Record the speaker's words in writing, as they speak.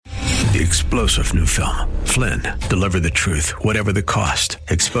The explosive new film, Flynn, deliver the truth, whatever the cost,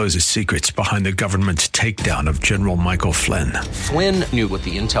 exposes secrets behind the government's takedown of General Michael Flynn. Flynn knew what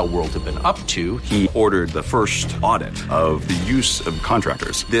the intel world had been up to. He ordered the first audit of the use of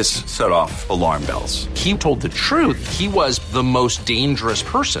contractors. This set off alarm bells. He told the truth. He was the most dangerous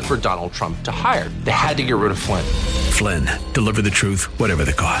person for Donald Trump to hire. They had to get rid of Flynn. Flynn, deliver the truth, whatever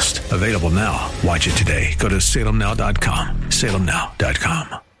the cost. Available now. Watch it today. Go to salemnow.com.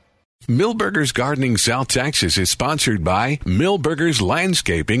 salemnow.com. Milberger's Gardening South Texas is sponsored by Milberger's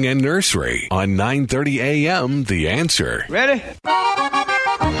Landscaping and Nursery on 9:30 a.m. The Answer. Ready?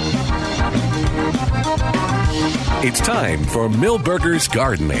 It's time for Milberger's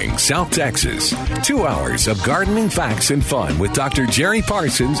Gardening South Texas. 2 hours of gardening facts and fun with Dr. Jerry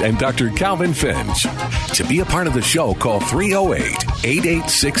Parsons and Dr. Calvin Finch. To be a part of the show, call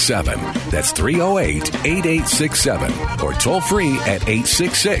 308-8867. That's 308-8867. Or toll free at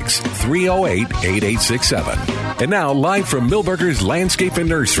 866-308-8867. And now, live from Milberger's Landscape and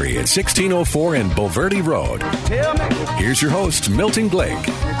Nursery at 1604 and Bulverde Road. Here's your host, Milton Blake.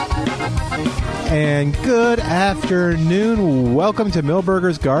 And good afternoon. Welcome to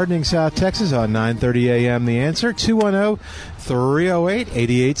Milberger's Gardening South Texas on 9:30 a.m. The Answer.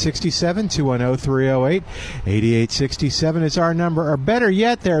 210-308-8867. 210-308-8867 is our number. Or better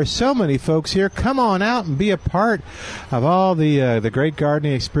yet, there are so many folks here. Come on out and be a part of all the great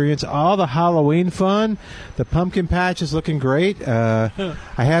gardening experience, all the Halloween fun. The pumpkin patch is looking great. I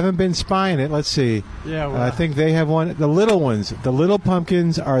haven't been spying it. Let's see. Yeah, well, I think they have one. The little ones. The little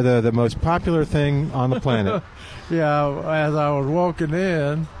pumpkins are the most popular thing on the planet. Yeah, as I was walking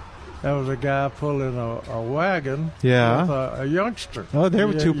in, there was a guy pulling a wagon with a youngster. Oh, there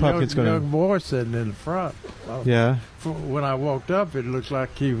were two pumpkins going on. A young boy sitting in the front. Yeah. When I walked up, it looked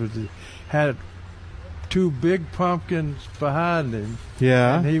like he had two big pumpkins behind him.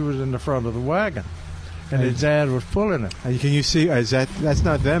 Yeah. And he was in the front of the wagon. And his dad was pulling him. Can you see? That's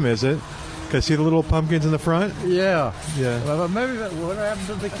not them, is it? Because see the little pumpkins in the front? Yeah. Yeah. Well, maybe what happened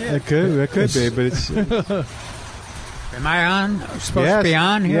to the kid? It could be, but it's... Am I on? Supposed to be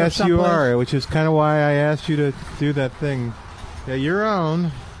on here? Yes, you are, which is kind of why I asked you to do that thing. Yeah, you're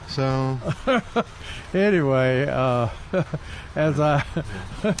on, so... Anyway, as I...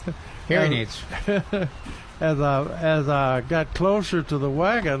 Hearing aids. As I got closer to the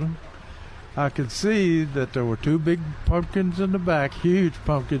wagon, I could see that there were two big pumpkins in the back, huge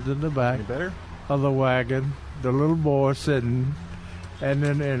pumpkins in the back of the wagon. The little boy sitting, and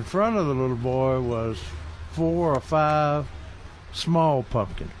then in front of the little boy was 4 or 5 small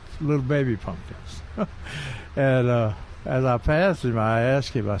pumpkins, little baby pumpkins. And as I passed him, I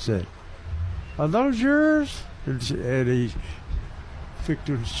asked him, I said, "Are those yours?" And he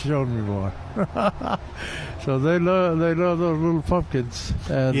showed me one. So they love those little pumpkins.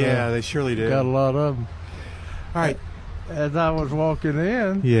 And, yeah, they surely do. Got a lot of them. All right. As I was walking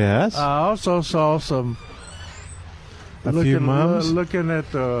in, yes, I also saw few mums looking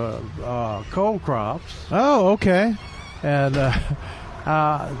at the coal crops. Oh, okay. And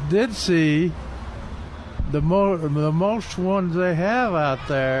I did see the most ones they have out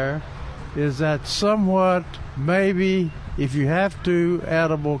there is that somewhat maybe, if you have to,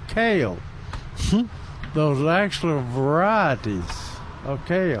 edible kale. Those actual varieties of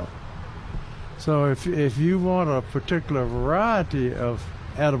kale. So if you want a particular variety of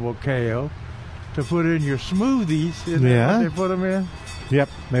edible kale to put in your smoothies, isn't that what they put them in? Yep,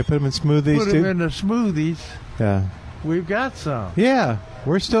 they put them in smoothies put too. Put them in the smoothies. Yeah. We've got some. Yeah,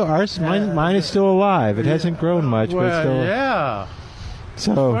 we're still mine is still alive. It hasn't grown much, well, but it's still. Yeah.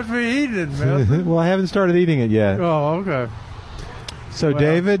 So what we eating, Milton? Well, I haven't started eating it yet. Oh, okay. So,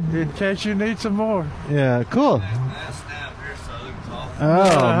 David, in case you need some more. Yeah, cool. Oh,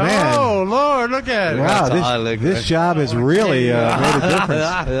 man. Oh, Lord, look at it. Wow, this job has really made a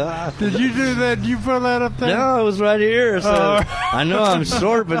difference. Did you do that? Did you put that up there? No, it was right here. So I know I'm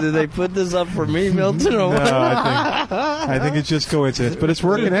short, but did they put this up for me, Milton? Or what? No, I think it's just coincidence, but it's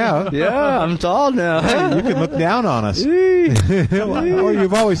working out. Yeah, I'm tall now. Hey, you can look down on us. Or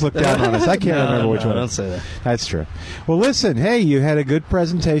you've always looked down on us. I can't remember which one. Don't say that. That's true. Well, listen, hey, you had a good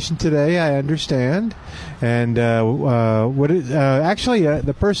presentation today, I understand. And actually,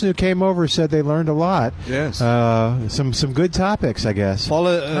 the person who came over said they learned a lot. Yes. Some good topics, I guess. How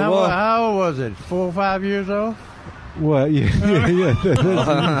old was it? 4 or 5 years old? Well, yeah.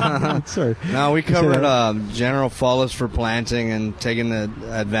 Sorry. No, we covered general foliage for planting and taking the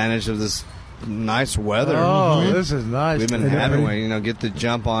advantage of this nice weather. Oh, this is nice. We've been having, get the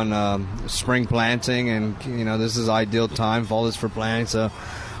jump on spring planting, and this is ideal time, foliage for planting. So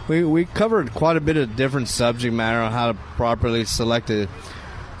we covered quite a bit of different subject matter on how to properly select a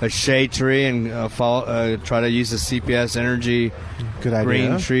a shade tree and try to use the CPS Energy Good idea.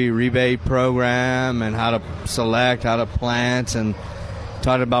 Green Tree Rebate Program and how to select, how to plant, and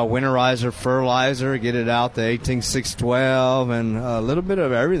talked about winterizer fertilizer, get it out to 18612, and a little bit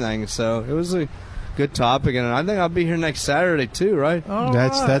of everything. So it was a good topic, and I think I'll be here next Saturday too, right?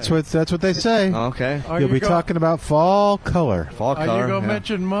 That's what they say. Okay. You'll be talking about fall color. Fall color. Are you going to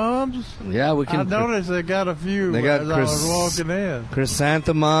mention mums? Yeah, we can. I noticed they got a few They got as I was walking in.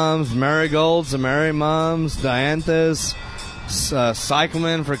 Chrysanthemums, marigolds, amarymums, dianthus,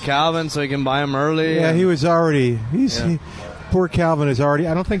 cyclamen for Calvin so he can buy them early. Yeah, he was already. Poor Calvin is already.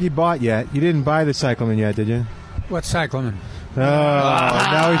 I don't think he bought yet. You didn't buy the cyclamen yet, did you? What cyclamen? Oh,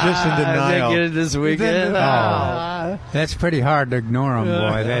 now he's just in denial. I didn't get it this weekend. That's pretty hard to ignore him,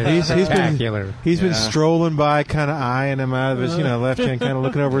 boy. That's spectacular. He's been strolling by, kind of eyeing him out of his left hand, kind of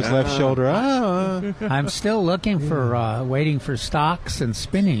looking over his left shoulder. I'm still looking for, waiting for stocks and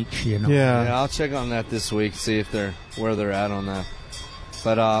spinach, Yeah, I'll check on that this week, see if where they're at on that.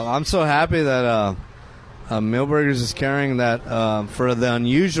 But I'm so happy that Millburgers is carrying that for the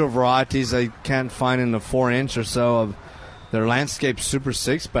unusual varieties they can't find in the 4-inch or so of their Landscape Super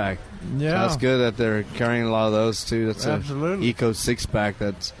 6-pack. Yeah. So that's good that they're carrying a lot of those, too. That's Absolutely. an Eco 6-pack.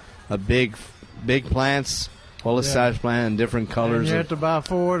 That's a big plants, well-established plant in different colors. And you have to buy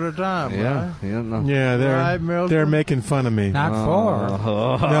 4 at a time, right? Yeah, they're making fun of me. Not 4.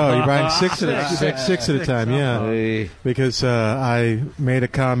 No, you're buying 6 at a time. Yeah, because I made a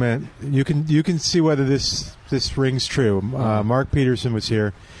comment. You can see whether this rings true. Mark Peterson was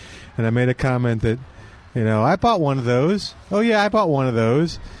here, and I made a comment that I bought one of those. Oh yeah, I bought one of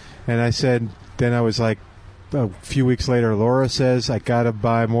those, and I said. Then I was like. A few weeks later, Laura says, I got to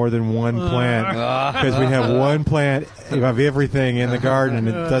buy more than one plant because we have one plant of everything in the garden and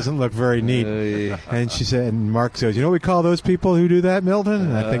it doesn't look very neat. And she said, and Mark says, you know what we call those people who do that, Milton?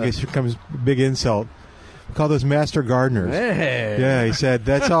 And I think it becomes a big insult. We call those master gardeners. Hey. Yeah, he said,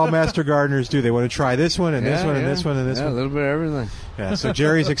 that's all master gardeners do. They want to try this one and this one and this one and this one. A little bit of everything. Yeah, so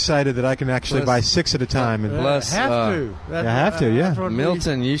Jerry's excited that I can actually buy 6 at a time. And Plus, have to. I have to, yeah.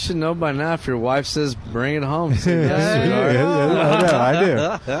 Milton, you should know by now if your wife says bring it home. I do.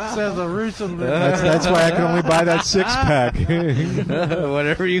 Says a recently. That's why I can only buy that 6-pack.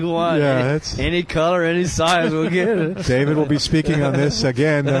 Whatever you want. Yeah, any color, any size, we'll get it. David will be speaking on this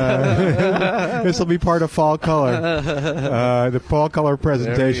again. This will be part of Fall Color. The Fall Color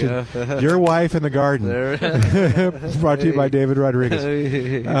presentation. Your Wife in the Garden. Brought to you by David Rodriguez.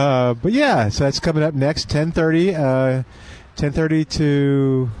 But yeah, so that's coming up next, 10:30. 10:30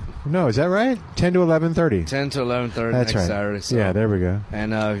 to... No, is that right? 10 to 11:30. 10 to 11:30 That's next right. Saturday. So. Yeah, there we go.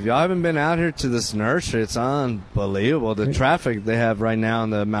 And if y'all haven't been out here to this nursery, it's unbelievable. The traffic they have right now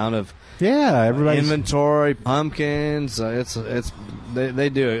and the amount of everybody's inventory, pumpkins. They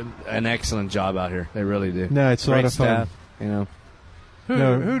do an excellent job out here. They really do. No, it's a lot of fun. Staff,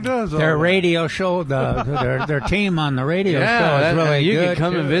 Who does all their that? radio show? Their team on the radio show is really you good. can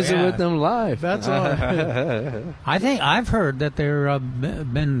come and visit with them live. That's all. I think I've heard that they're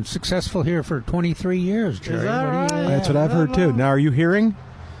been successful here for 23 years, Jerry. Is that right? That's what I've heard too. Now, are you hearing?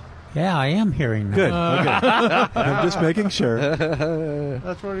 Yeah, I am hearing that. Good. Okay. I'm just making sure.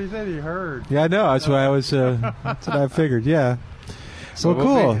 That's what he said. He heard. Yeah, I know. That's why I was. That's what I figured. Yeah. So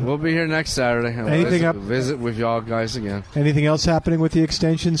cool. We'll be here next Saturday. Visit with y'all guys again. Anything else happening with the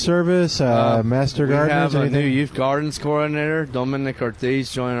extension service? Master Gardeners? We have a new youth gardens coordinator, Dominic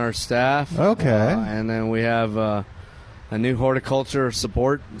Ortiz, join our staff. Okay. And then we have a new horticulture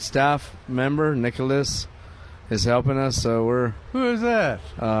support staff member, Nicholas, is helping us. So we're. Who is that?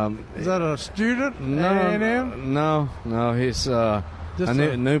 Is that a student? No. He's Just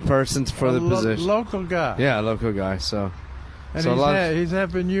a new person for the position. Local guy. Yeah, local guy. So. And So he's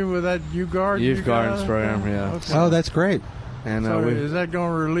helping you with that youth gardens program, yeah. Okay. Oh, that's great. And so is that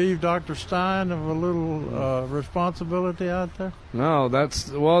going to relieve Dr. Stein of a little responsibility out there? No,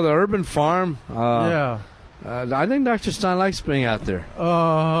 the urban farm. Yeah. I think Dr. Stein likes being out there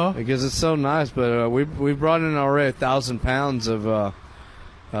because it's so nice. But we brought in already 1,000 pounds of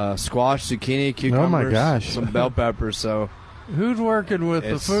squash, zucchini, cucumbers, oh my gosh, some bell peppers. So who's working with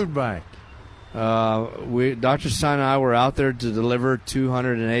the food bank? Dr. Stein and I were out there to deliver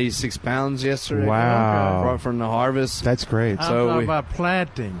 286 pounds yesterday. Wow. From the harvest. That's great. I'm talking about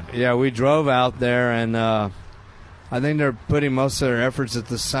planting. Yeah, we drove out there, and I think they're putting most of their efforts at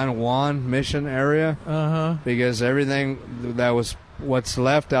the San Juan Mission area because everything what's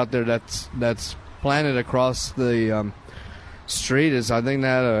left out there that's planted across the street is, I think they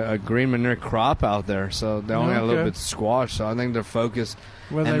had a green manure crop out there, so they only had a little bit of squash. So I think they're focused.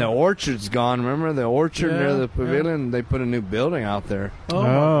 And the orchard's gone. Remember the orchard near the pavilion? They put a new building out there.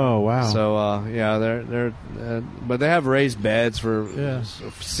 Oh wow! So they're but they have raised beds for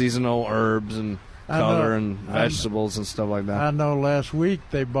seasonal herbs and color and vegetables and stuff like that. I know last week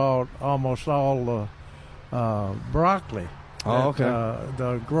they bought almost all the broccoli. Oh, okay.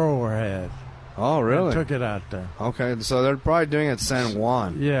 The grower had. Oh, really? And took it out there. Okay, so they're probably doing it at San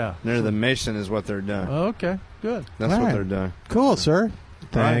Juan. Yeah. Near the mission is what they're doing. Okay, good. That's what they're doing. Cool, sir.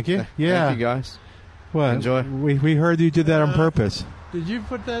 Thank you. Yeah. Thank you, guys. What? Enjoy. We heard you did that on purpose. Did you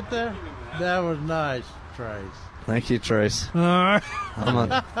put that there? That was nice, Trace. Thank you, Trace.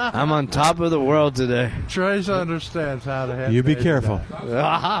 I'm on top of the world today. Trace understands how to have. You be careful.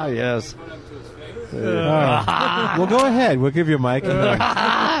 Yes. Well, go ahead. We'll give you a mic.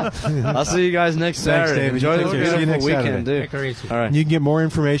 I'll see you guys next Saturday. David. Enjoy the See you beautiful next weekend, Saturday. dude. All right. You can get more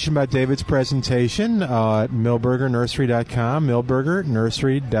information about David's presentation at millburgernursery.com,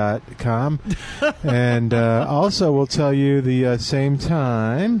 millburgernursery.com. And also we'll tell you the same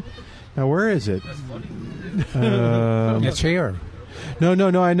time. Now, where is it? It's here.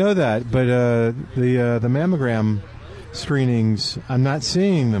 No, I know that. But the mammogram screenings, I'm not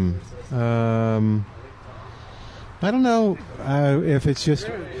seeing them. I don't know if it's just.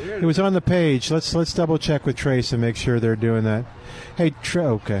 It was on the page. Let's double check with Trace and make sure they're doing that. Hey,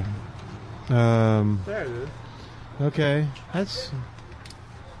 okay. There it is. Okay, that's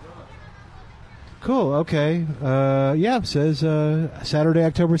cool. Okay, it says Saturday,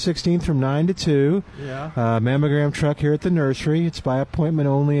 October 16th from 9 to 2. Yeah. Mammogram truck here at the nursery. It's by appointment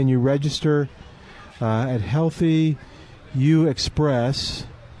only, and you register at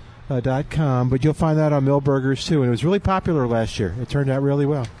HealthyUExpress.com, but you'll find that on Millburgers too. And it was really popular last year. It turned out really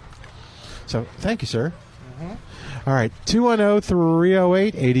well. So thank you, sir. Mm-hmm. All right,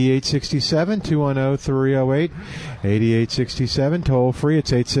 210-308-8867, 210-308-8867, toll free.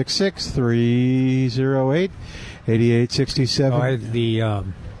 It's 866-308-8867. The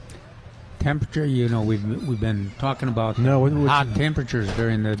temperature, we've been talking about hot temperatures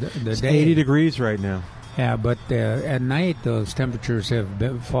during the it's day. 80 degrees right now. Yeah, but at night those temperatures have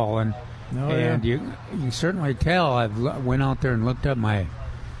fallen, and you certainly tell. I went out there and looked up my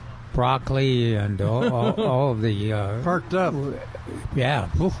broccoli and all of the perked up. Yeah,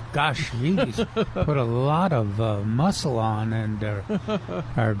 gosh, geez, put a lot of muscle on and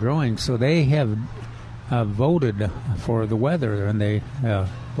are growing. So they have voted for the weather, and they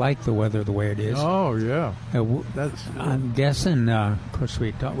like the weather the way it is. Oh yeah, I'm guessing. Of course,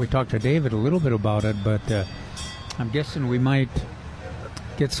 we talked to David a little bit about it, but I'm guessing we might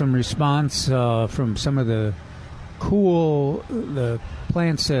get some response from some of the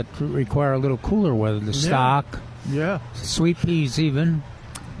plants that require a little cooler weather. The stock, sweet peas, even,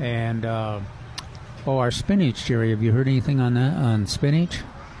 and our spinach, Jerry. Have you heard anything on that on spinach?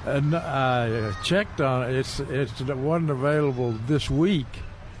 And I checked on it. It wasn't available this week.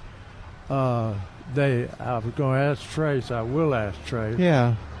 I was going to ask Trace. I will ask Trace.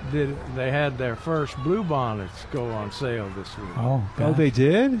 Yeah. They had their first blue bonnets go on sale this week? Oh, they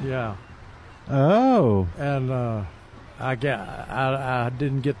did? Yeah. Oh. And I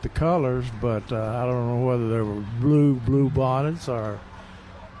didn't get the colors, but I don't know whether they were blue bonnets or.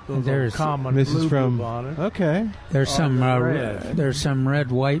 There's common this is from bonnet. Okay. There's some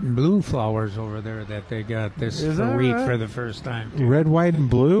red, white, and blue flowers over there that they got this week for the first time. Too. Red, white, and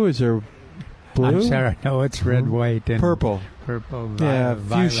blue. Is there blue? I'm sorry, no, it's red, white, and purple. Violet.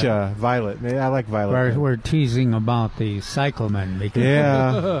 Fuchsia, violet. I like violet. We're teasing about the cyclamen because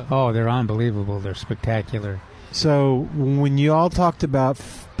they're unbelievable. They're spectacular. So when you all talked about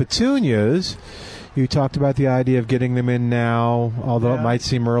petunias. You talked about the idea of getting them in now, although it might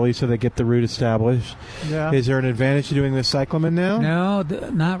seem early, so they get the root established. Yeah. Is there an advantage to doing the cyclamen now? No,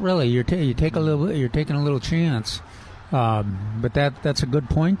 not really. You're taking a little chance, but that's a good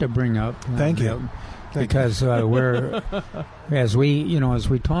point to bring up. Thank you. Because we're as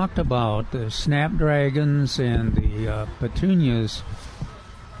we talked about the snapdragons and the petunias,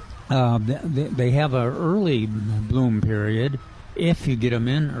 they have an early bloom period. If you get them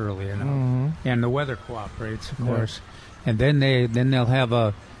in early enough, and the weather cooperates, of course, and then they'll have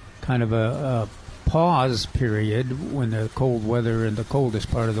a kind of a pause period when the cold weather in the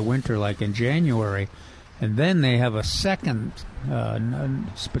coldest part of the winter, like in January, and then they have a second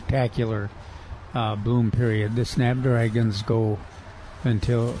spectacular bloom period. The snapdragons go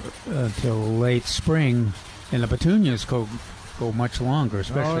until late spring, and the petunias go much longer,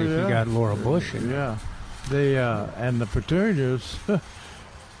 especially if you got Laura Bush in. Yeah. And the petunias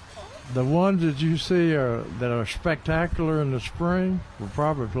The ones that you see that are spectacular in the spring were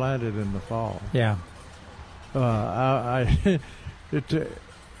probably planted in the fall. Yeah.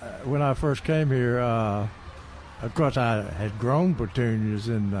 When I first came here, of course, I had grown petunias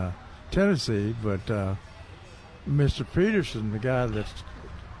in Tennessee, but Mr. Peterson, the guy that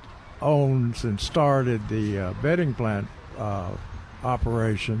owns and started the bedding plant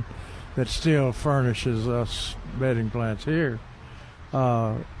operation that still furnishes us bedding plants here,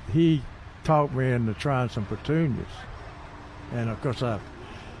 he talked me into trying some petunias. And, of course, I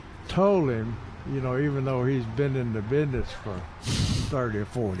told him, even though he's been in the business for 30 or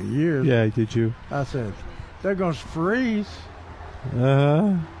 40 years. Yeah, did you? I said, they're going to freeze.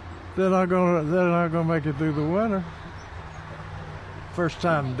 Uh-huh. They're not gonna make it through the winter. First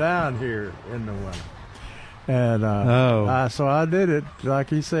time down here in the winter. And so I did it like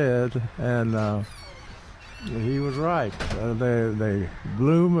he said, and he was right. They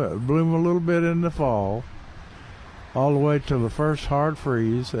bloom a little bit in the fall, all the way till the first hard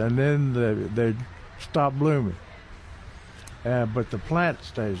freeze, and then they stop blooming. But the plant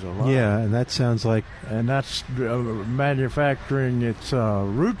stays alive. Yeah, and that sounds like... And that's manufacturing its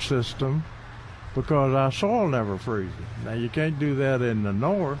root system, because our soil never freezes. Now, you can't do that in the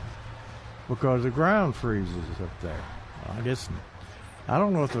north because the ground freezes up there. I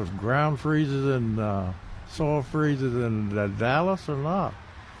don't know if the ground freezes and soil freezes in Dallas or not.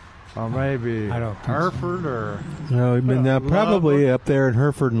 Or maybe Hereford or... No, probably up there in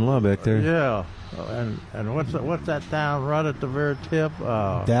Hereford and Lubbock. There. Yeah. And what's that town right at the very tip?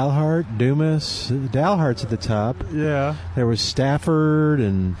 Dalhart, Dumas. Dalhart's at the top. Yeah. There was Stafford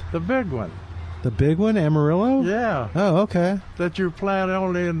and... The big one. The big one? Amarillo? Yeah. Oh, okay. That you plant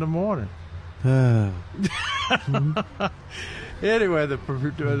only in the morning. Anyway, the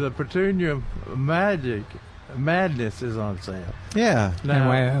Petunia Madness is on sale. Yeah.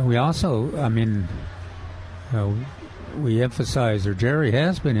 Now, and we also, we emphasize, or Jerry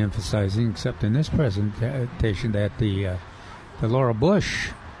has been emphasizing, except in this presentation, that the Laurel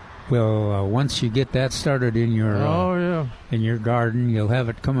Bush will, once you get that started in your in your garden, you'll have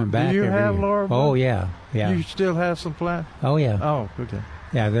it coming back. Do you have year. Laurel Bush? Oh, yeah. You still have some plants? Oh, yeah. Oh, okay.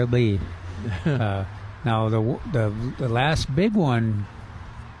 Yeah, there'll be. Now, the last big one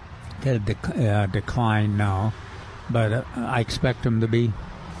had declined now, but I expect them to be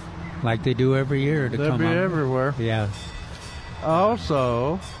like they do every year. They'll be everywhere. Yeah.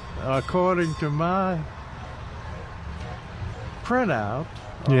 Also, according to my printout,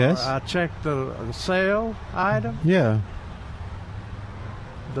 yes, I checked the sale item. Yeah.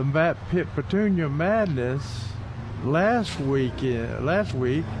 The Petunia Madness last week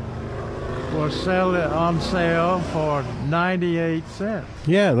was on sale for 98 cents.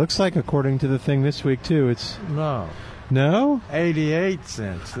 Yeah, it looks like according to the thing this week too, it's no 88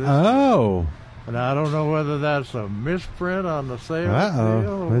 cents. Oh. And I don't know whether that's a misprint on the sales deal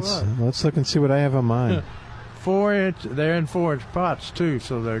or let's look and see what I have on mine. 4-inch. They're in 4-inch pots too,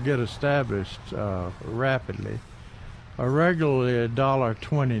 so they'll get established rapidly. Regularly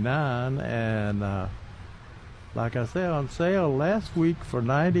 $1.29, and like I said, on sale last week for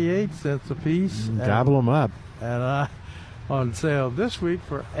 98 cents a piece. Gobble them up. And on sale this week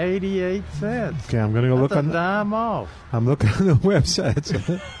for 88 cents. Okay, I'm going to go look on a dime off. I'm looking on the website.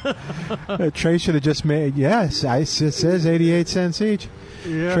 Trey should have just made, it says 88 cents each.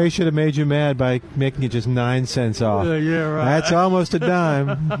 Yeah. Trey should have made you mad by making it just 9 cents off. Yeah, right. That's almost a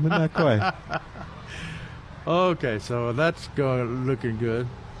dime, but not quite. Okay, so that's looking good.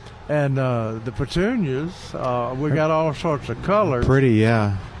 And the petunias, we got all sorts of colors. Pretty,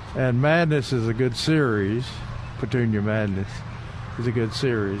 yeah. And Madness is a good series. Petunia Madness is a good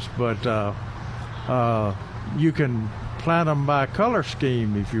series. But you can plant them by color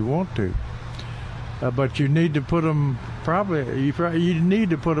scheme if you want to. But you need to put them you need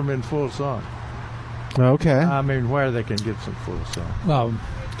to put them in full sun. Okay. I mean, where they can get some full sun. Well,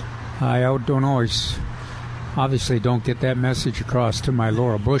 I don't always... Obviously, don't get that message across to my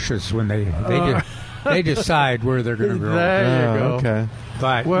Laurel Bushes when they decide where they're going to grow. There you go. Okay.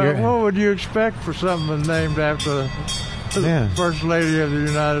 But what would you expect for something named after the First Lady of the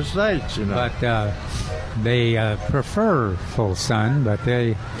United States? But they prefer full sun, but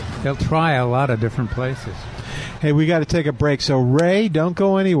they'll try a lot of different places. Hey, we got to take a break. So Ray, don't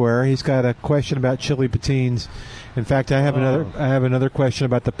go anywhere. He's got a question about chili patines. In fact, I have another question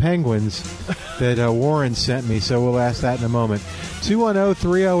about the penguins that Warren sent me, so we'll ask that in a moment.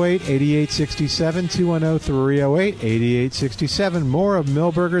 210-308-8867, 210-308-8867. More of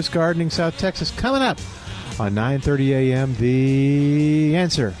Milberger's Gardening South Texas coming up on 9:30 a.m. The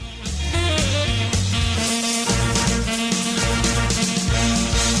Answer.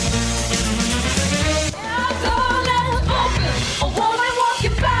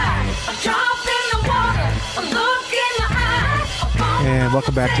 And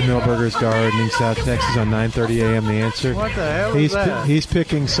welcome back to Millburgers Gardening, South Texas on 9:30 a.m. The Answer. What the hell is that? He's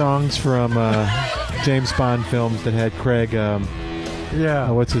picking songs from James Bond films that had Craig.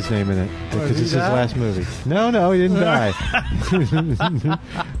 What's his name in it? Because it's his last movie. No, he didn't die.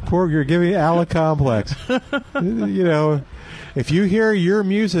 Poor, you're giving Al a complex. You know, if you hear your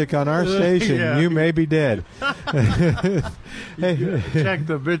music on our station, you may be dead. Hey, check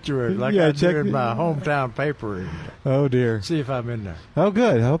the obituary like I do in my hometown paper. Oh, dear. See if I'm in there. Oh,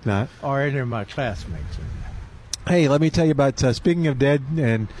 good. I hope not. Or any of my classmates in there. Hey, let me tell you about, speaking of dead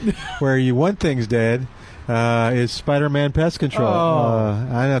and where you want things dead, is Spider-Man Pest Control.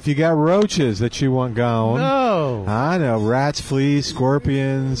 I know if you got roaches that you want gone. No. I know. Rats, fleas,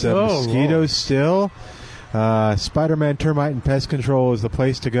 scorpions, mosquitoes still. Spider-Man Termite and Pest Control is the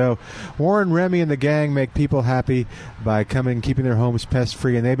place to go. Warren, Remy, and the gang make people happy by keeping their homes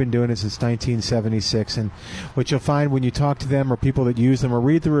pest-free, and they've been doing it since 1976. And what you'll find when you talk to them or people that use them or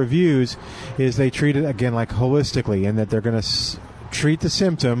read the reviews is they treat it, again, like holistically, and that they're going to treat the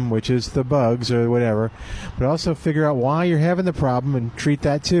symptom, which is the bugs or whatever, but also figure out why you're having the problem and treat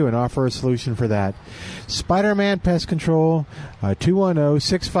that too and offer a solution for that. Spider-Man Pest Control,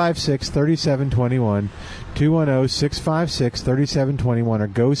 210-656-3721, 210-656-3721, or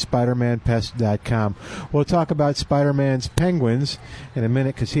go SpidermanPest.com. We'll talk about Spider-Man's penguins in a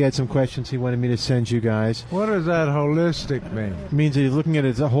minute because he had some questions he wanted me to send you guys. What does that holistic mean? It means that you're looking at it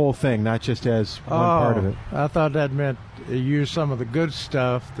as a whole thing, not just as one part of it. I thought that meant use some of the good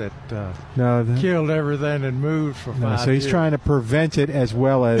stuff that killed everything and moved for 5 years. So he's trying to prevent it as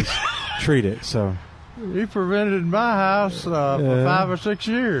well as treat it. So he prevented my house for 5 or 6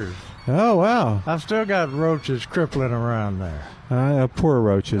 years. Oh, wow. I've still got roaches crippling around there. Poor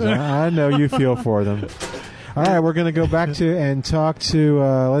roaches. I know you feel for them. All right, we're going to go back to and talk to,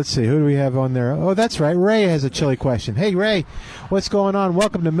 let's see, who do we have on there? Oh, that's right. Ray has a chilly question. Hey, Ray, what's going on?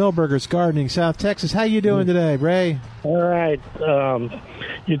 Welcome to Millburgers Gardening, South Texas. How you doing today, Ray? All right.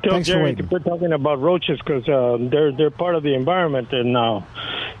 You told Jerry to quit talking about roaches because they're part of the environment. And,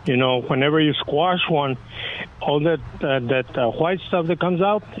 whenever you squash one, all that white stuff that comes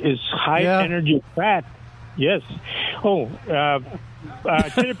out is high-energy fat. Yes. Oh,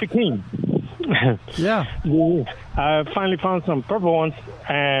 chili pekin. Yeah. I finally found some purple ones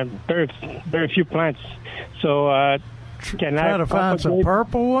and very, very few plants. So can I try to find some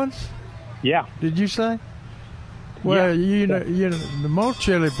purple ones? Yeah. Did you say? Well, you know, the most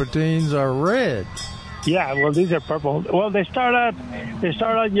chili petines are red. Yeah. Well, these are purple. Well, they start out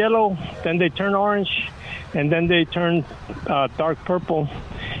yellow, then they turn orange, and then they turn dark purple,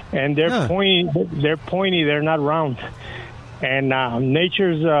 and they're pointy. They're pointy. They're not round. And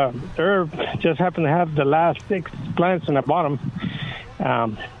nature's herb just happened to have the last 6 plants in the bottom.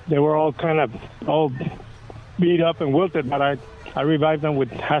 They were all kind of all beat up and wilted, but I revived them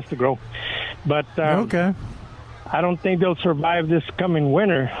with Has to Grow. But okay. I don't think they'll survive this coming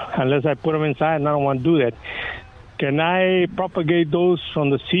winter unless I put them inside, and I don't want to do that. Can I propagate those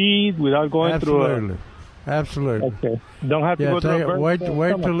from the seed without going through Absolutely. Okay. Don't have to go through a burn. Wait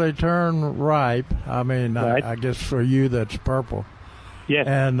till they turn ripe. I mean, right. I guess for you that's purple. Yes.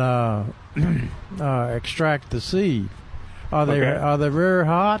 And extract the seed. Are they very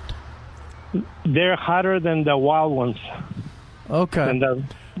hot? They're hotter than the wild ones. Okay.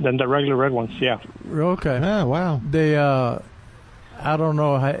 Than the regular red ones. Yeah. Okay. Oh, wow. They I don't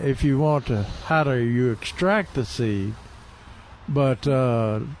know if you want to how do you extract the seed, but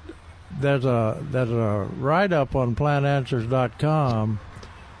there's a write-up on plantanswers.com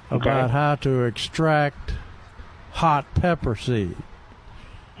about how to extract hot pepper seed.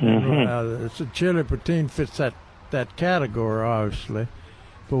 Mm-hmm. It's a chili petin fits that category, obviously.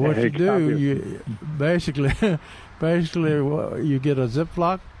 But what you do, you basically you get a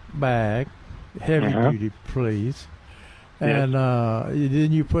Ziploc bag, heavy duty, please, and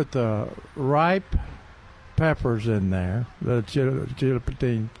then you put the ripe peppers in there, the chili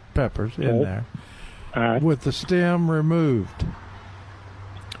petin peppers in there, with the stem removed.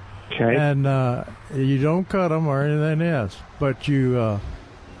 Okay. And you don't cut them or anything else, but you,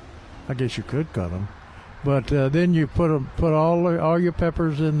 I guess you could cut them, but then you put all your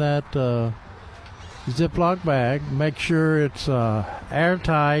peppers in that Ziploc bag. Make sure it's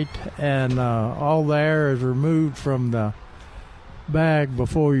airtight and all the air is removed from the bag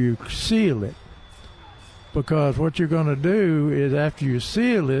before you seal it. Because what you're going to do is after you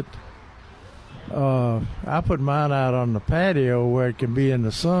seal it, I put mine out on the patio where it can be in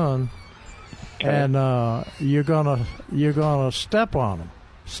the sun, and you're gonna step on them,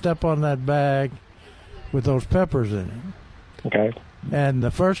 step on that bag with those peppers in it. Okay. And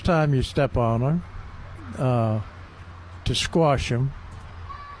the first time you step on them, to squash them,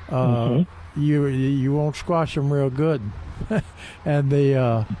 you won't squash them real good. And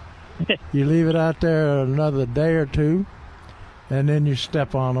you leave it out there another day or two, and then you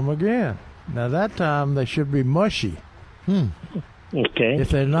step on them again. Now that time they should be mushy. Okay. If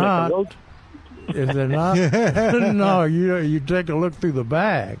they're not, no, you take a look through the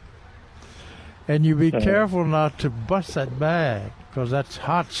bag, and you be careful not to bust that bag, because that's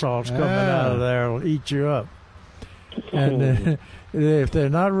hot sauce coming out of there will eat you up. And if they're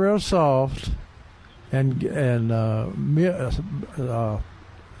not real soft and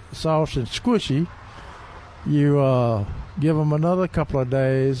soft and squishy, you give them another couple of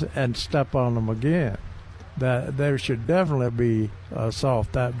days and step on them again. That they should definitely be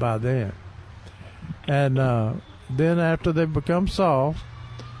soft by then. And then after they become soft,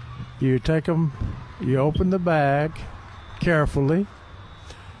 you take them, you open the bag carefully,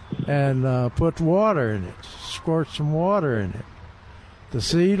 and put water in it. Squirt some water in it. The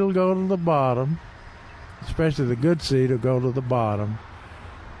seed will go to the bottom, especially the good seed will go to the bottom.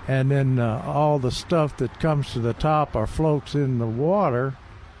 And then all the stuff that comes to the top or floats in the water,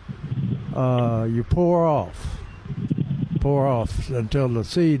 you pour off until the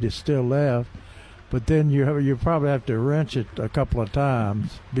seed is still left. But then you probably have to rinse it a couple of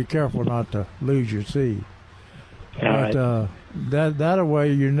times. Be careful not to lose your seed. But that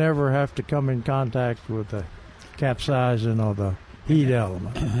way you never have to come in contact with the capsaicin or the heat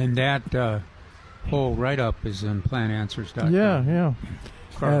element. And that whole write-up is in plantanswers.com. Yeah.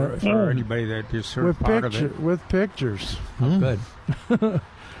 For anybody that just heard part of it. With pictures. Oh, good.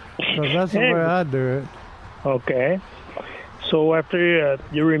 Because that's the way I do it. Okay. So after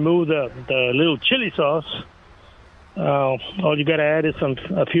you remove the little chili sauce, all you got to add is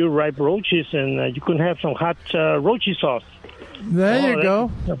a few ripe roaches, and you can have some hot roachy sauce. There you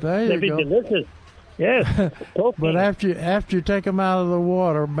go. That'd be delicious. Yes. But after you take them out of the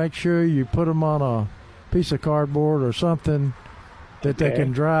water, make sure you put them on a piece of cardboard or something that they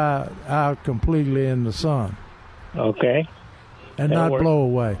can dry out completely in the sun. Okay. And not blow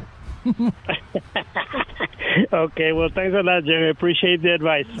away. Okay, well, thanks a lot, Jimmy. Appreciate the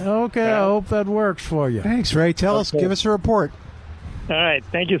advice. Okay, I hope that works for you. Thanks, Ray. Give us a report. All right,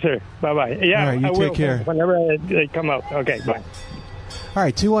 thank you, sir. Bye-bye. Yeah, all right, you take care. Whenever I come out. Okay, bye. All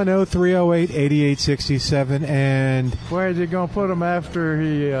right, 210-308-8867. And where is he going to put them after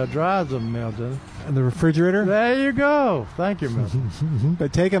he dries them, Milton? In the refrigerator? There you go. Thank you, Milton.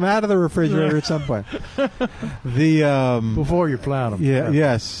 But take them out of the refrigerator at some point. Before you plant them. Yeah.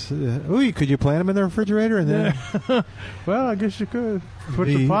 Yes. Could you plant them in the refrigerator? And then? Well, I guess you could. Put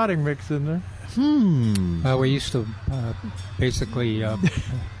the potting mix in there. We used to basically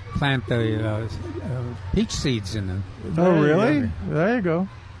plant the peach seeds in them. Oh, really? There you go.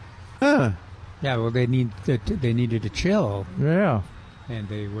 Huh. Yeah, well, they needed to chill. Yeah. And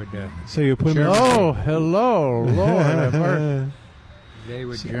they would. So you put them. Oh, hello, Lord have mercy. They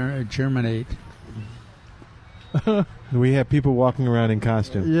would germinate. We have people walking around in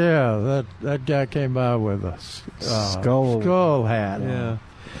costume. Yeah, that guy came by with a skull hat. Yeah.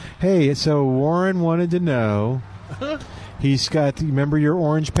 Hey, so Warren wanted to know. He's got. Remember your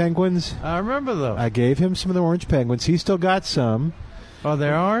orange penguins? I remember those. I gave him some of the orange penguins. He still got some. Oh,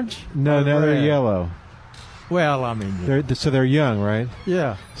 they're orange? No, they're yellow. Well, I mean, they're young, right?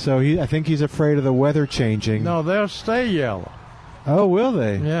 Yeah. So I think he's afraid of the weather changing. No, they'll stay yellow. Oh, will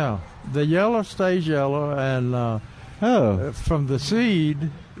they? Yeah, the yellow stays yellow, and from the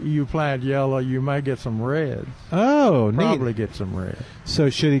seed you plant yellow, you may get some red. Oh, probably neat. Get some red. So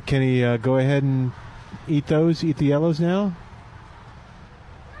can he go ahead and eat those? Eat the yellows now?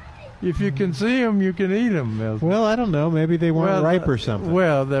 If you can see them, you can eat them, Milton. Well, I don't know. Maybe they weren't ripe or something.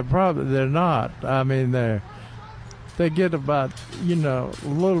 Well, they're not. I mean, they get about a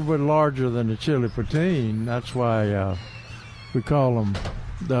little bit larger than the chili poutine. That's why we call them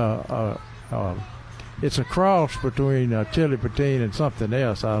it's a cross between chili poutine and something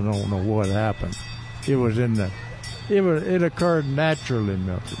else. I don't know what happened. It occurred naturally,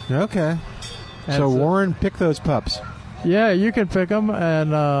 Milton. Okay. So Warren, pick those pups. Yeah, you can pick them,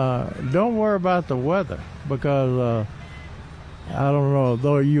 and don't worry about the weather, because I don't know,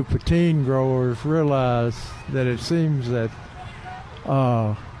 though you poutine growers realize that it seems that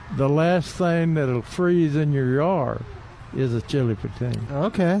the last thing that'll freeze in your yard is a chili poutine.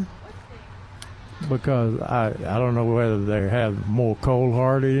 Okay. Because I don't know whether they have more cold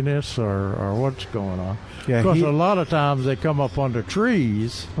hardiness or what's going on. Yeah, because a lot of times they come up under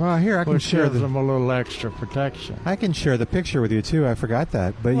trees. Well, here I can share them a little extra protection. I can share the picture with you too. I forgot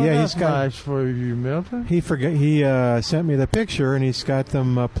that, but he's got nice for you, Milton. He sent me the picture, and he's got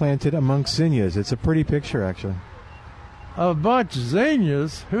them planted amongst zinnias. It's a pretty picture, actually. A bunch of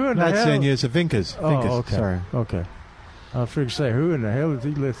zinnias? Who in the Not hell? zinnias, Vincas. Oh, Vincas, okay. sorry. Okay. I was figuring to say, who in the hell is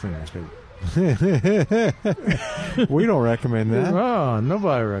he listening to? We don't recommend that. Oh,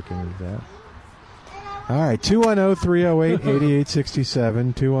 nobody recommends that. All right,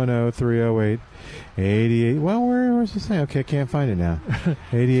 210-308-8867, 210-308-88. Well, where's this thing? Okay, I can't find it now.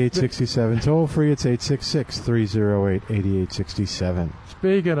 8867. Toll free, it's 866-308-8867.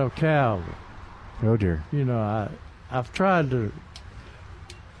 Speaking of Calvin, Oh, dear. you know, I've tried to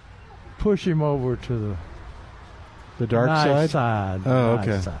push him over to The dark nice side? the Oh, nice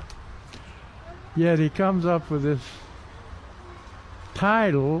okay. side. Yet he comes up with this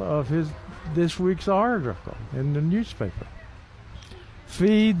title of this week's article in the newspaper.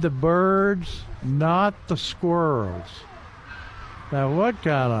 Feed the birds, not the squirrels. Now, what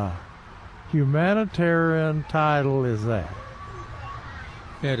kind of humanitarian title is that?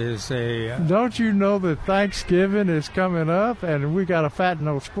 It is a. Don't you know that Thanksgiving is coming up, and we got to fatten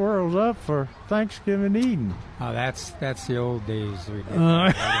those squirrels up for Thanksgiving eating? Oh, that's the old days. We did.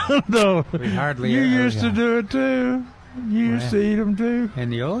 No, We hardly. you ever- used to do it too. You used to eat them too. In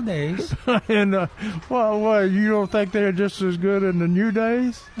the old days. And well, you don't think they're just as good in the new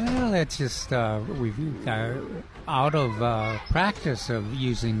days? Well, it's just we've out of practice of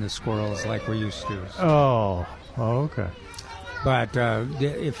using the squirrels like we used to. Oh, okay. But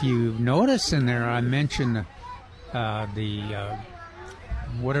if you notice in there, I mentioned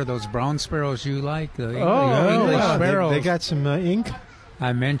what are those brown sparrows you like? The English Wow, sparrows. they got some ink?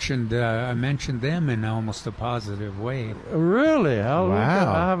 I mentioned them in almost a positive way. Really? Wow.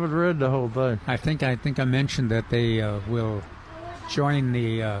 I haven't read the whole thing. I think I mentioned that they will join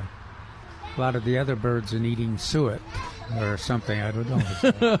a lot of the other birds in eating suet or something. I don't know.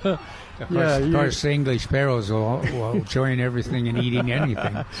 Of course, the English sparrows will join everything in eating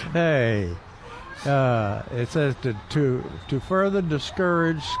anything. Hey, it says to further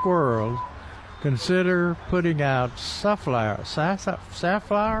discourage squirrels, consider putting out safflower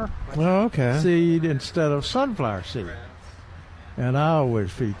Oh, okay. seed instead of sunflower seed. And I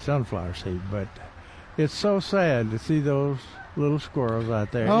always feed sunflower seed, but it's so sad to see those little squirrels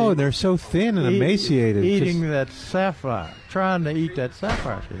out there. Oh, they're so thin and emaciated. Eating that safflower, trying to eat that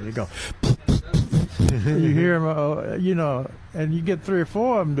safflower seed. They go. You hear them, and you get 3 or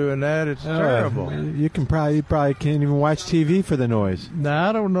 4 of them doing that. It's terrible. You probably can't even watch TV for the noise. Now,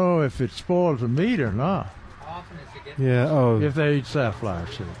 I don't know if it spoils the meat or not, Yeah. Oh, if they eat safflower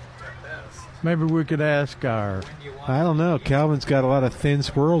seed. Maybe we could ask our... I don't know. Calvin's got a lot of thin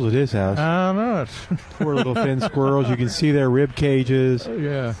squirrels at his house. I don't know. Poor little thin squirrels. You can see their rib cages.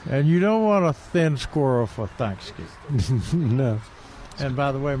 Yeah, and you don't want a thin squirrel for Thanksgiving. No. And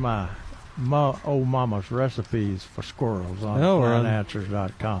by the way, my old mama's recipes for squirrels on Oh,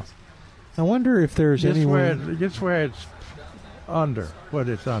 PlantAnswers.com. I wonder if there's Guess anyone... where it's under, what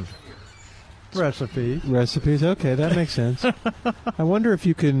it's under. Recipes. Recipes. Okay, that makes sense. I wonder if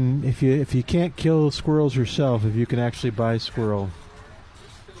you can, if you can't kill squirrels yourself, if you can actually buy squirrel,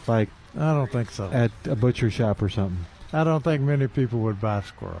 like I don't think so. at a butcher shop or something. I don't think many people would buy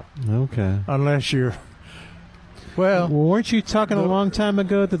squirrel Okay. unless you're. Well, weren't you talking a long time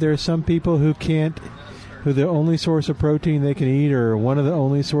ago that there are some people who the only source of protein they can eat, or one of the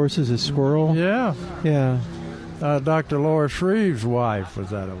only sources, is squirrel? yeah. Yeah. Dr. Laura Shreve's wife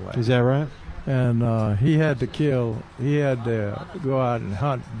was that way. Is that right? And he had to go out and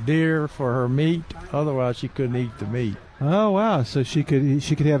hunt deer for her meat. Otherwise, she couldn't eat the meat. Oh wow! So she could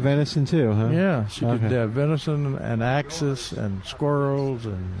have venison too, huh? Yeah, she could Okay. have venison and axis and squirrels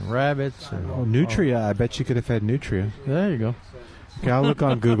and rabbits. And, Oh, nutria! I bet she could have had nutria. There you go. Okay, I'll look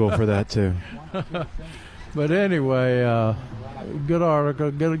on Google for that too. But anyway, good article.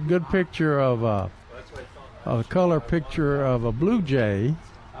 Good picture of a color picture of a blue jay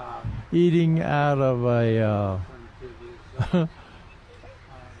eating out of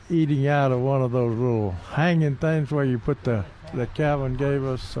one of those little hanging things where you put that Calvin gave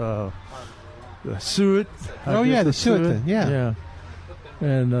us the suet. Oh yeah, the suet thing. Yeah.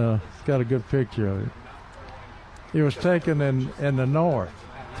 And it's got a good picture of it. It was taken in the north.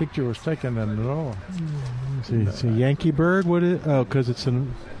 Picture was taken in the north. It's a Yankee bird. What is? Oh, because it's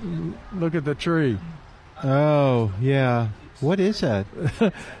an. Look at the tree. Oh yeah. What is that?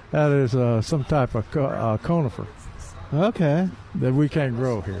 That is some type of conifer Okay. that we can't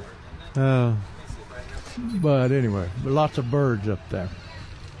grow here. Oh. But anyway, lots of birds up there.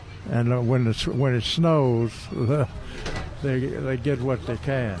 And when it snows, they get what they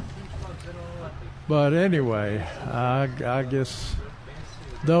can. But anyway, I guess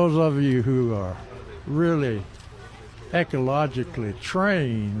those of you who are really ecologically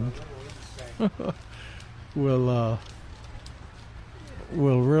trained will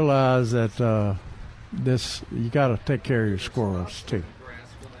will realize that you got to take care of your squirrels too.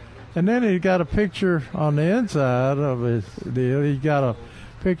 And then he got a picture on the inside of his deal. He got a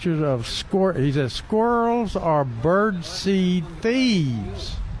picture of he says squirrels are bird seed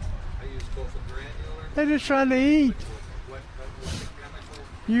thieves. They're just trying to eat.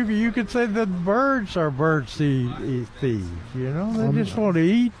 You could say that birds are bird seed thieves. They just want to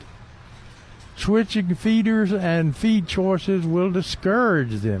eat. Switching feeders and feed choices will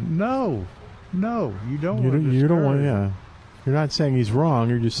discourage them. No, you don't. You don't want. Yeah, you're not saying he's wrong.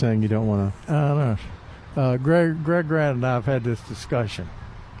 You're just saying you don't want to. I know. Greg Grant and I have had this discussion.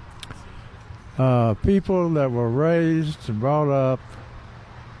 People that were raised and brought up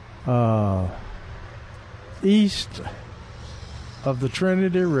east of the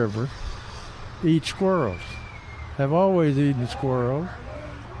Trinity River eat squirrels. Have always eaten squirrels.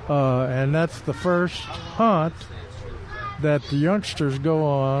 And that's the first hunt that the youngsters go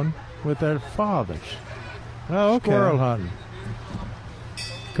on with their fathers. Oh, okay. Squirrel hunting.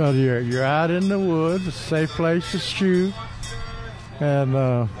 Because you're out in the woods, a safe place to shoot,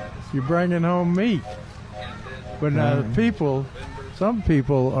 and you're bringing home meat. But now some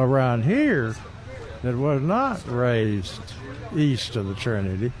people around here that was not raised east of the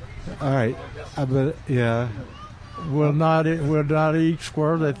Trinity. All right. Yeah. Will not eat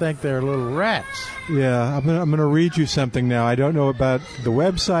squirrels. They think they're little rats. Yeah, I'm gonna read you something now. I don't know about the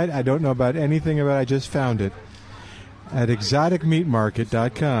website. I don't know about anything about it. I just found it at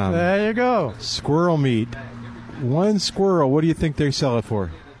exoticmeatmarket.com. There you go. Squirrel meat. One squirrel. What do you think they sell it for?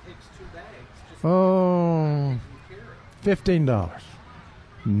 Oh, $15.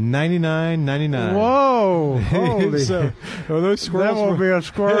 $99.99. Whoa! Holy! Those squirrels. There won't be a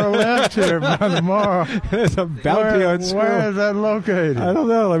squirrel left here by tomorrow. There's a bounty on squirrels. Where is that located? I don't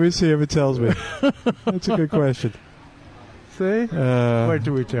know. Let me see if it tells me. That's a good question. See? Wait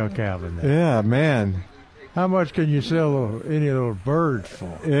till we tell Calvin that. Yeah, man. How much can you sell any of those birds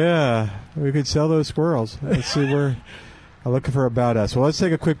for? Yeah, we could sell those squirrels. Let's see where. I'm looking for About Us. Well, let's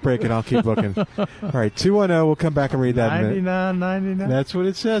take a quick break, and I'll keep looking. All right, 210. We'll come back and read that in a minute. $99.99. That's what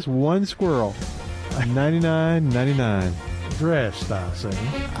it says. One squirrel, $99.99. Dressed, I see.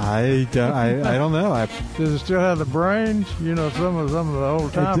 I don't know. Does it still have the brains? Some of the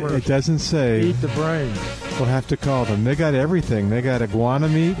old timers. It doesn't say. Eat the brains. We'll have to call them. They got everything. They got iguana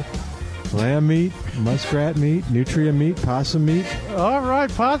meat, lamb meat, muskrat meat, nutria meat, possum meat. All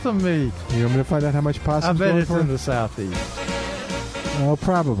right, possum meat. You want me to find out how much possum's going for? I bet it's in the southeast. Oh,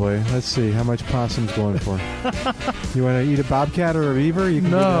 probably. Let's see how much possum's going for. You want to eat a bobcat or a beaver? You can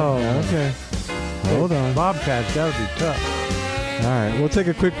no. Do that. Okay. Hold on. Bobcat's got to be tough. All right. We'll take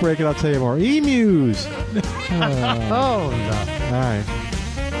a quick break and I'll tell you more. Emus. Oh, no. All right.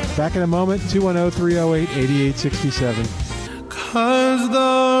 Back in a moment. 210-308-8867. 'Cause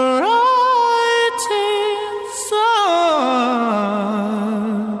the writing's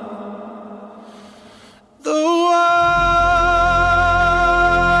on the wall.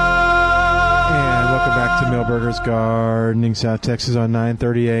 And welcome back to Milberger's Gardening, South Texas on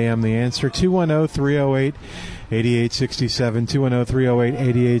 9:30 a.m. The Answer, 210-308-8867,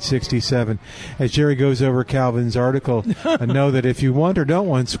 210-308-8867. As Jerry goes over Calvin's article, know that if you want or don't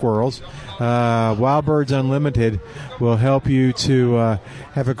want squirrels, Wild Birds Unlimited will help you to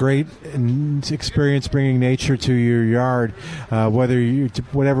have a great experience bringing nature to your yard.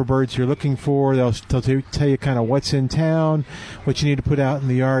 Whatever birds you're looking for, they'll tell you kind of what's in town, what you need to put out in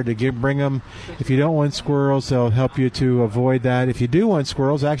the yard to bring them. If you don't want squirrels, they'll help you to avoid that. If you do want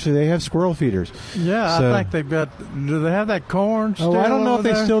squirrels, actually they have squirrel feeders. Yeah, so, I think they've got. Do they have that corn still? Oh, I don't know if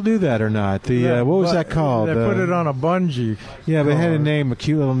they still do that or not. What was that called? They put it on a bungee. Yeah, but it had a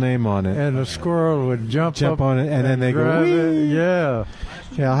cute little name on it. And the squirrel would jump up on it, and then they go, whee! Yeah.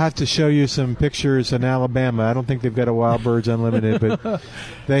 Yeah, I'll have to show you some pictures in Alabama. I don't think they've got a Wild Birds Unlimited, but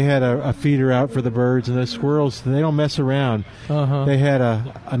they had a feeder out for the birds, and those squirrels, they don't mess around. Uh-huh. They had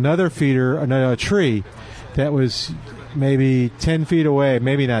another feeder, a tree that was maybe 10 feet away,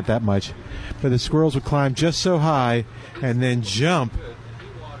 maybe not that much, but the squirrels would climb just so high and then jump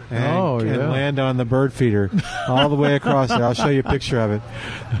and land on the bird feeder all the way across there. I'll show you a picture of it.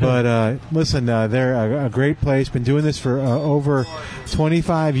 But listen, they're a great place. Been doing this for over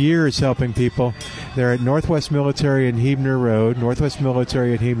 25 years, helping people. They're at Northwest Military and Huebner Road, Northwest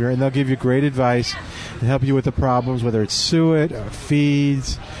Military and Huebner, and they'll give you great advice and help you with the problems, whether it's suet or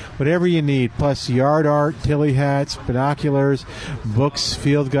feeds, whatever you need, plus yard art, tilly hats, binoculars, books,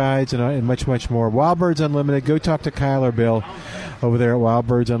 field guides, and much, much more. Wild Birds Unlimited. Go talk to Kyle or Bill over there at Wild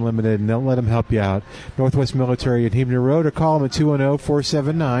Birds Unlimited, and they'll let them help you out. Northwest Military at Huebner Road, or call them at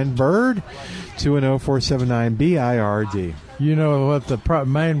 210-479-BIRD, 210-479-BIRD. You know what the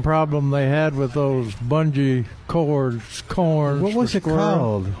main problem they had with those bungee corns? What was it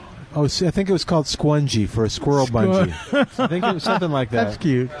called? Oh, I think it was called squungy for a squirrel bungee. I think it was something like that. That's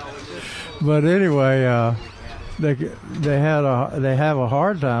cute. But anyway, they have a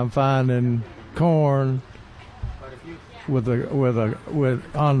hard time finding corn with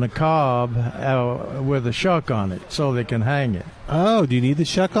on the cob with a shuck on it, so they can hang it. Oh, do you need the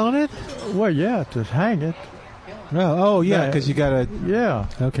shuck on it? Well, yeah, to hang it. Oh yeah, because you gotta. Yeah.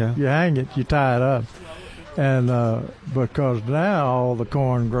 Okay. You hang it, you tie it up, and because now all the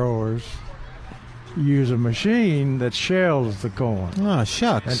corn growers use a machine that shells the corn. Oh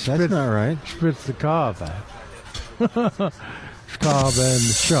shucks, that's not right. Spits the cob out. Cob and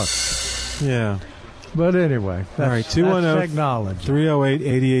the shuck. Yeah. But anyway, all right.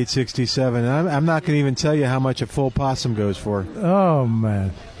 210-308-8867. I'm not going to even tell you how much a full possum goes for. Oh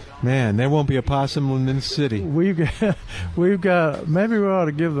man. Man, there won't be a possum in this city. We've got. Maybe we ought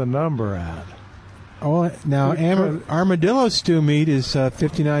to give the number out. Oh, now armadillo stew meat is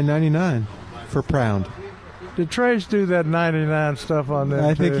 $59.99 per pound. Did Trace do that 99 stuff on that?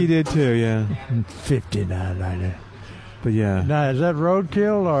 I think he did too. Yeah, $59.99. But yeah. Now is that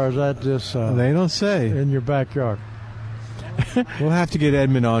roadkill or is that just? They don't say. In your backyard. We'll have to get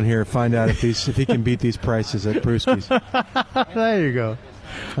Edmund on here, find out if he can beat these prices at Brewski's. There you go.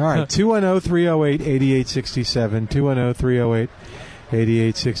 All right, 210-308-8867,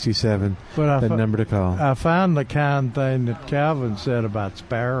 210-308-8867, the number to call. I found the kind thing that Calvin said about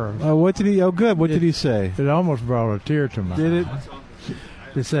sparrows. Oh, what did he? Oh, good. What did he say? It almost brought a tear to my eye. Did it?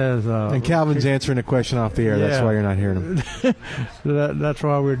 It says... and Calvin's answering a question off the air. Yeah. That's why you're not hearing him. That's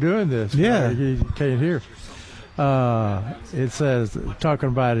why we're doing this. Yeah. He can't hear. It says, talking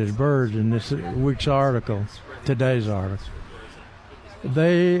about his birds in this week's article, today's article.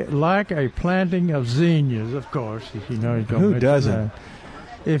 They like a planting of zinnias, of course. You know, who doesn't?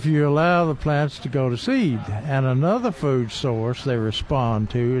 If you allow the plants to go to seed. And another food source they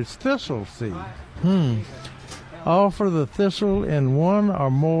respond to is thistle seed. Offer the thistle in one or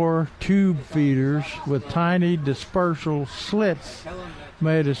more tube feeders with tiny dispersal slits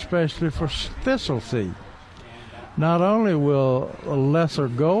made especially for thistle seed. Not only will lesser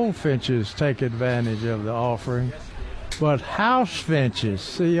goldfinches take advantage of the offering, but house finches.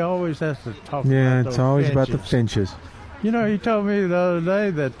 See, he always has to talk about those. Yeah, it's always finches. about the finches. You know, he told me the other day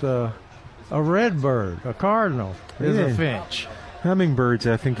that a redbird, a cardinal, is a finch. Hummingbirds,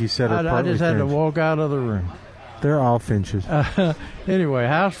 I think he said, are partly I just had finch. to walk out of the room. They're all finches. Anyway,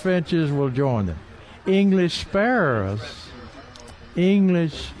 house finches will join them. English sparrows,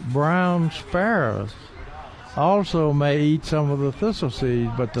 English brown sparrows, also may eat some of the thistle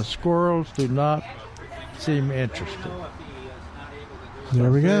seeds, but the squirrels do not seem interested.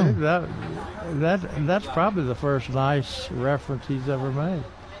 There we go. That's probably the first nice reference he's ever made.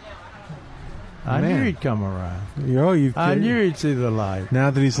 I knew he'd come around. I knew he'd see the light.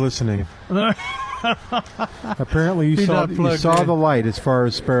 Now that he's listening. Apparently you saw the light as far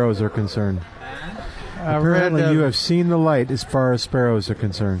as sparrows are concerned. Apparently you have seen the light as far as sparrows are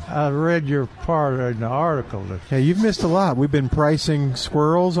concerned. I read your part in the article. Yeah, you've missed a lot. We've been pricing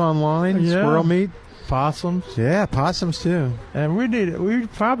squirrels online, squirrel meat. Possums. Yeah, possums too. And we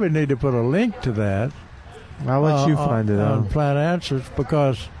probably need to put a link to that. I'll let you find it on out. Plant Answers,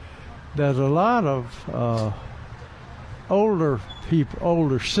 because there's a lot of older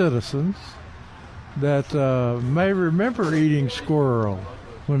citizens that may remember eating squirrel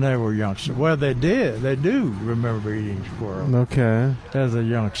when they were youngsters. Well, they did. They do remember eating squirrel. Okay. As a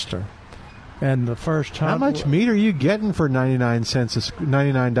youngster. And the first time... How much meat are you getting for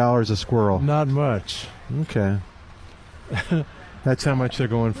 $99 a squirrel? Not much. Okay. That's how much they're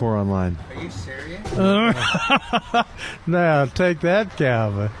going for online. Are you serious? Now, take that,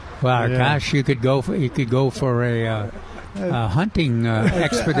 Calvin. Well, gosh, you could go for a hunting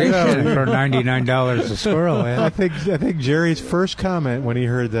expedition for $99 a squirrel. I think Jerry's first comment when he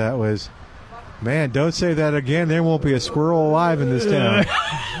heard that was, "Man, don't say that again. There won't be a squirrel alive in this town."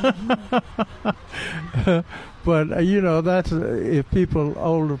 But that's if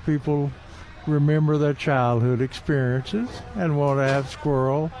older people remember their childhood experiences and want to have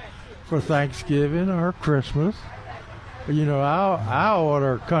squirrel for Thanksgiving or Christmas. I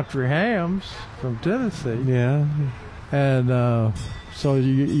order country hams from Tennessee. Yeah. And so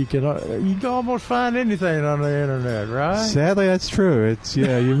you can almost find anything on the internet, right? Sadly, that's true.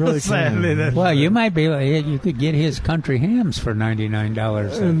 You really can. Well, you might be. You could get his country hams for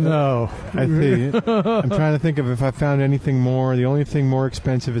 $99. No, I think I'm trying to think of if I found anything more. The only thing more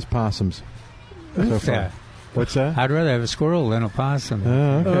expensive is possums. So far. What's that? I'd rather have a squirrel than a possum.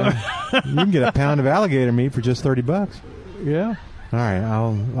 Oh, okay. You can get a pound of alligator meat for just $30. Yeah. All right,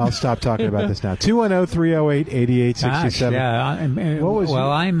 I'll stop talking about this now. 210-308-8867. Yeah.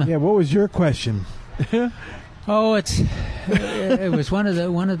 What was your question? Oh, it was one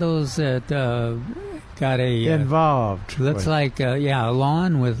of those that got a involved. Looks like a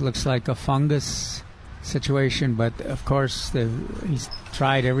lawn with looks like a fungus situation, but of course he's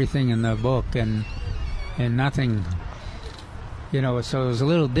tried everything in the book and nothing. So it was a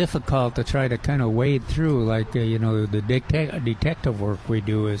little difficult to try to kind of wade through, like the detective work we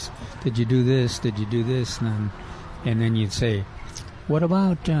do is, did you do this? Did you do this? And then you'd say, what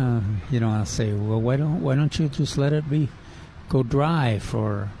about I'll say, well, why don't you just let it go dry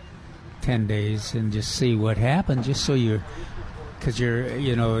for 10 days and just see what happens, just so you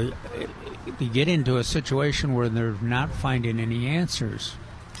get into a situation where they're not finding any answers,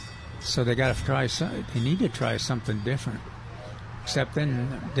 so they got to they need to try something different. Except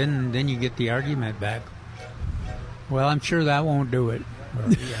then you get the argument back. Well, I'm sure that won't do it.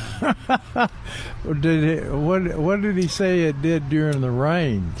 What did he say it did during the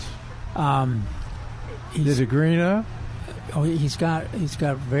rains? Did it green up? Oh, he's got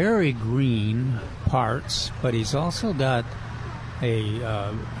very green parts, but he's also got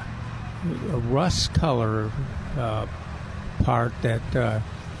a rust color part that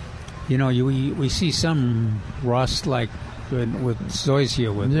we see some rust like with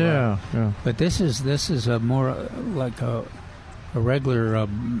zoysia but this is a more like a regular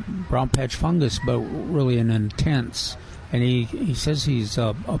brown patch fungus, but really an intense. And he says he's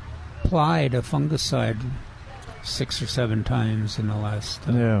applied a fungicide 6 or 7 times in the last.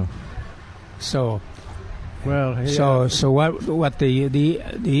 So what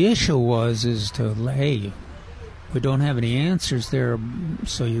the issue is we don't have any answers there,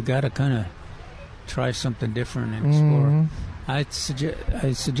 so you got to kind of try something different and explore. Mm-hmm. I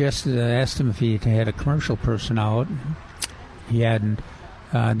asked him if he had a commercial person out. He hadn't.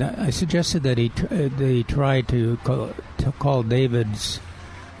 I suggested that they try to call David's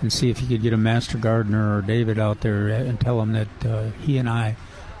and see if he could get a master gardener or David out there and tell him that he and I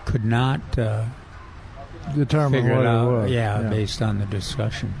could not determine figure what it out. It was. Yeah, based on the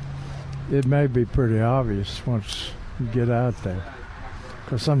discussion. It may be pretty obvious once you get out there,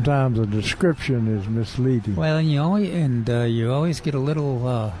 because sometimes a description is misleading. Well, and you always get a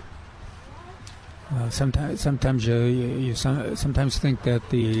little. Sometimes you sometimes think that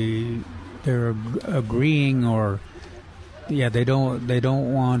they're agreeing, or they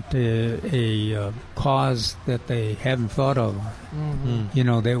don't want a cause that they haven't thought of.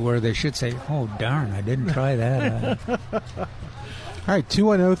 Mm-hmm. Where they should say, "Oh darn, I didn't try that." All right,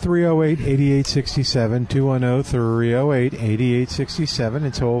 210-308-8867, 210-308-8867.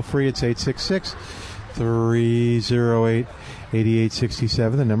 It's toll free. It's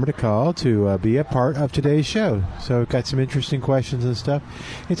 866-308-8867, the number to call to be a part of today's show. So we've got some interesting questions and stuff.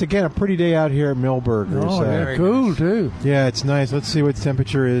 It's, again, a pretty day out here at Millburgers. Oh, very cool, nice. Too. Yeah, it's nice. Let's see what the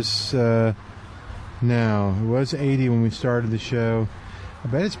temperature is now. It was 80 when we started the show. I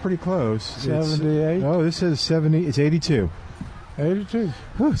bet it's pretty close. 78? This is 70. It's 82. 82.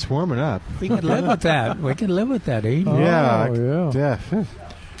 Ooh, it's warming up. We can live with that. 80. Oh, yeah.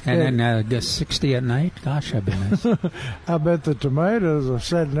 And then I guess 60 at night. Gosh, that'd be nice. I bet the tomatoes are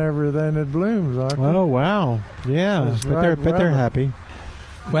setting everything that blooms, aren't they? Oh, wow. Yeah. Bet they're happy.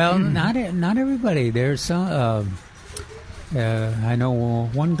 Well, not everybody. There's some. I know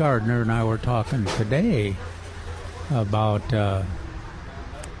one gardener and I were talking today about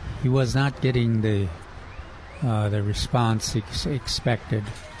he was not getting the response expected.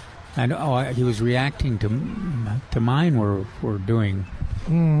 And he was reacting to mine were doing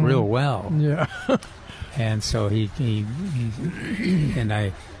real well. Yeah. And so he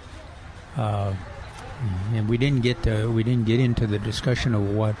we didn't get into the discussion of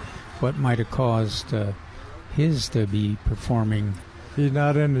what might have caused his to be performing. He's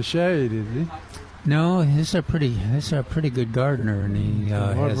not in the shade, is he? No, he's a pretty good gardener, and he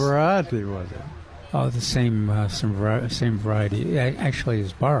what variety was it? Oh, the same variety. Actually,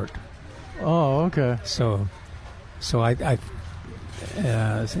 it's Bart. Oh, okay. So I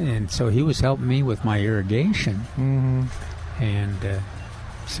and so he was helping me with my irrigation, and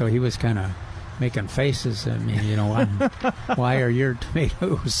so he was kind of making faces at me. Why are your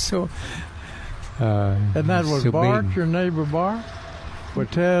tomatoes so? And that was so Bart, big? Your neighbor Bart. Well,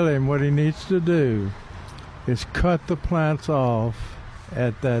 tell him what he needs to do is cut the plants off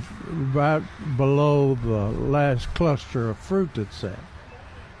at that right below the last cluster of fruit that's set,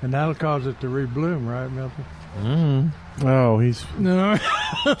 and that'll cause it to rebloom, right, Milton? Oh, he's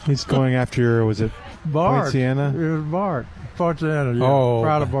going after, was it Bart? Poinciana? It was Bart. Poinciana, yeah. Oh,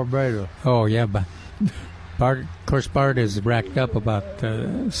 Pride of Barbados. Oh, yeah, but Bart has racked up about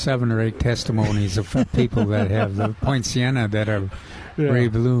 7 or 8 testimonies of people that have the poinciana that are very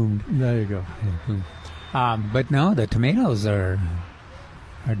bloomed. There you go. But no, the tomatoes are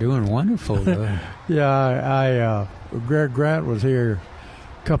doing wonderful. Yeah, Greg Grant was here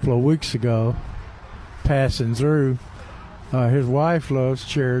a couple of weeks ago, passing through. His wife loves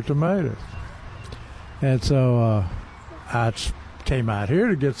cherry tomatoes, and so I came out here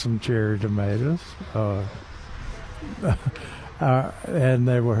to get some cherry tomatoes, and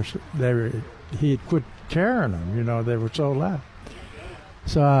he had quit carrying them. They were so loud.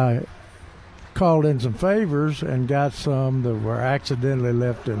 So I called in some favors and got some that were accidentally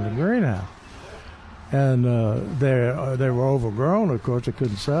left in the greenhouse, and they were overgrown. Of course, I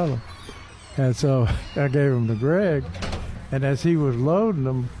couldn't sell them, and so I gave them to Greg. And as he was loading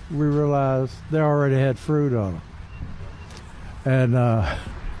them, we realized they already had fruit on them. And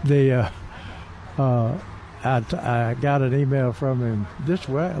I got an email from him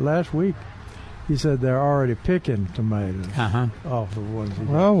last week. He said they're already picking tomatoes off the ones he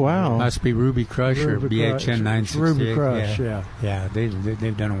got. Oh, wow. Must be Ruby Crush or BHN 968. Ruby Crush, yeah. Yeah,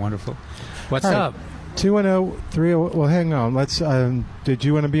 they've done wonderful. What's up? 210-30. Well, hang on. Let's. Did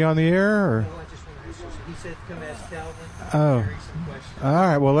you want to be on the air? Or? He said come ask Calvin. Oh. All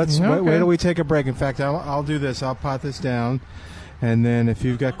right. Well, let's wait till we take a break. In fact, I'll do this. I'll pot this down, and then if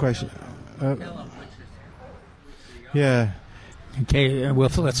you've got questions. Yeah. Okay. Well,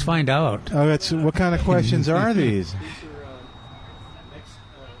 let's find out. Oh, that's what kind of questions are these?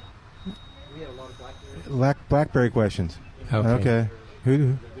 Blackberry questions. Okay.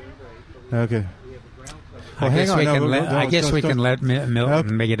 Who? Okay. Well, I guess we can let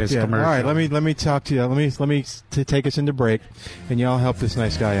Milton make it his commercial. All right, let me talk to you. Let me take us into break, and y'all help this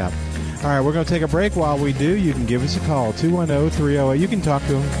nice guy out. All right, we're going to take a break. While we do, you can give us a call, 210-308. You can talk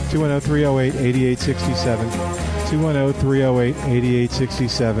to him, 210-308-8867,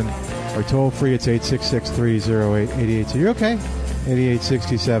 210-308-8867, or toll free, it's 866-308-88. You're okay?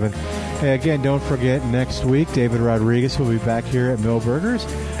 8867. Hey, again, don't forget, next week, David Rodriguez will be back here at Millburgers.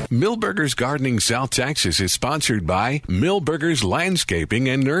 Millburgers Gardening South Texas is sponsored by Millburgers Landscaping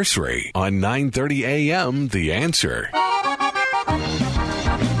and Nursery on 9:30 a.m. The Answer.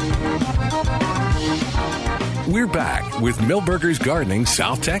 We're back with Millburgers Gardening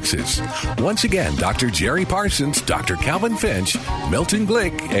South Texas. Once again, Dr. Jerry Parsons, Dr. Calvin Finch, Milton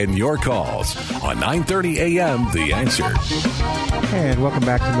Glick, and your calls on 9:30 a.m. The Answer. And welcome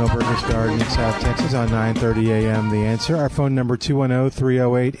back to Millburgers Gardening South Texas on 9:30 a.m. The Answer. Our phone number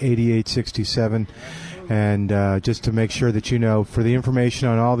 210-308-8867. And just to make sure that you know, for the information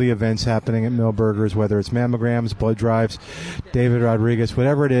on all the events happening at Millburgers, whether it's mammograms, blood drives, David Rodriguez,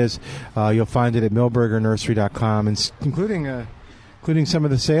 whatever it is, you'll find it at millburgernursery.com, and including some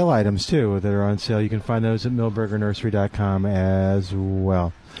of the sale items, too, that are on sale. You can find those at millburgernursery.com as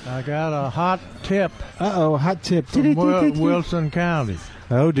well. I got a hot tip. Uh-oh, hot tip. From Wilson County.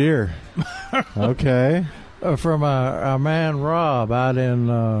 Oh, dear. Okay. From our man Rob out in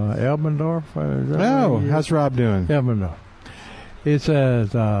Elmendorf. How's Rob doing? Elmendorf. It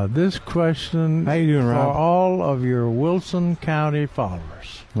says, this question How you doing, Rob? for all of your Wilson County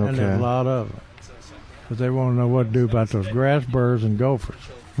followers. Okay. And there's a lot of them. Because they want to know what to do about those grass burrs and gophers.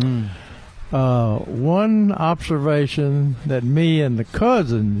 One observation that me and the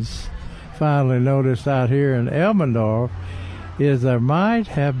cousins finally noticed out here in Elmendorf is there might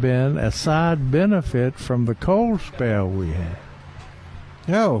have been a side benefit from the cold spell we had.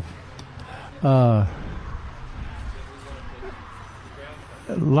 Oh.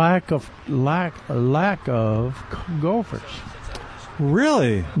 Lack of gophers.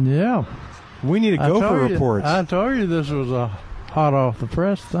 Really? Yeah. We need a gopher report. I told you this was a hot off the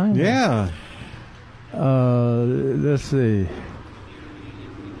press thing. Yeah. Let's see.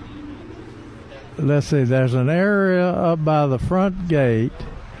 There's an area up by the front gate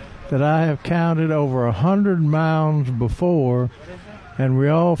that I have counted over 100 mounds before, and we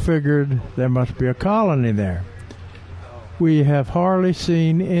all figured there must be a colony there. We have hardly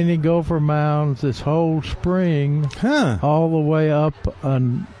seen any gopher mounds this whole spring, all the way up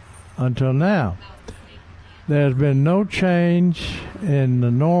until now. There's been no change in the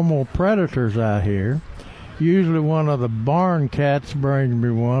normal predators out here. Usually one of the barn cats brings me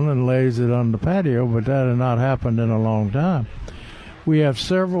one and lays it on the patio, but that has not happened in a long time. We have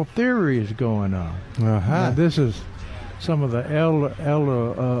several theories going on. Now, this is some of the elder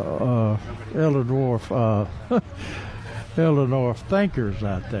dwarf thinkers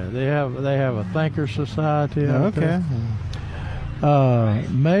out there. They have a thinker society out there.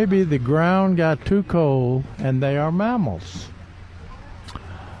 Maybe the ground got too cold, and they are mammals.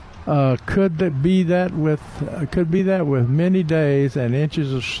 Could be that with many days and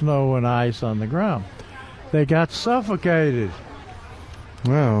inches of snow and ice on the ground. They got suffocated.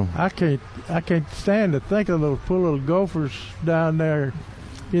 Wow. I can't stand to think of those poor little gophers down there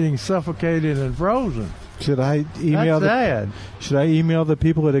getting suffocated and frozen. Should I email the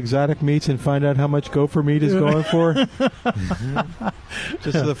people at Exotic Meats and find out how much gopher meat is going for?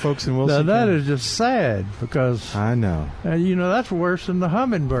 Just so the folks in Wilson. Now that is just sad because I know. That's worse than the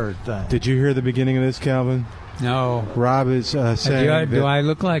hummingbird thing. Did you hear the beginning of this, Calvin? No. Rob is saying. Do I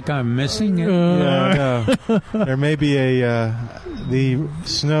look like I'm missing it? No. There may be the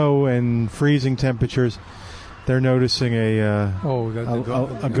snow and freezing temperatures. They're noticing a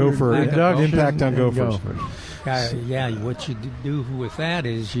gopher impact on gophers. Yeah, what you do with that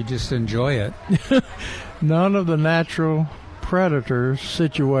is you just enjoy it. None of the natural predators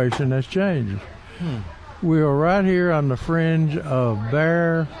situation has changed. We are right here on the fringe of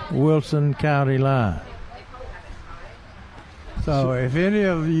Bear-Wilson County line. So if any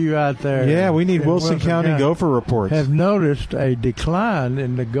of you out there... we need Wilson County gopher reports. ...have noticed a decline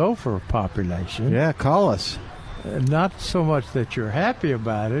in the gopher population... Yeah, call us. Not so much that you're happy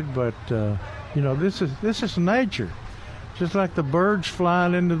about it, but, this is nature. Just like the birds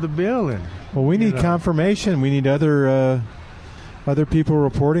flying into the building. Well, we need confirmation. We need other people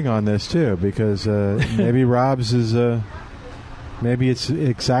reporting on this, too, because maybe Rob's is... maybe it's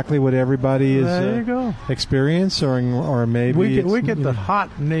exactly what everybody is experiencing, or maybe we get the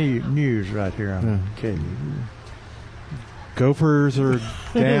hot news right here on KU. Gophers are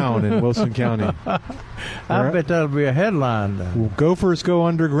down in Wilson County. I bet that'll be a headline. Well, gophers go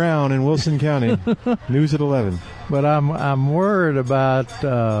underground in Wilson County. News at 11. But I'm worried about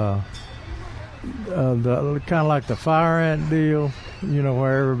the kind of like the fire ant deal.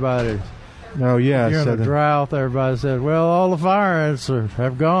 Where everybody. Oh, yeah. During the drought, everybody said, well, all the fire ants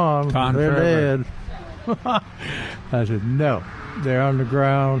have gone. They're dead. I said, no. They're on the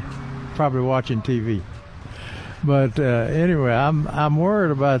ground, probably watching TV. But anyway, I'm worried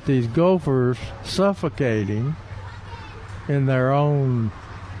about these gophers suffocating in their own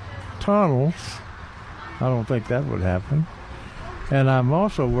tunnels. I don't think that would happen. And I'm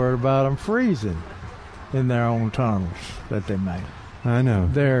also worried about them freezing in their own tunnels that they make. I know.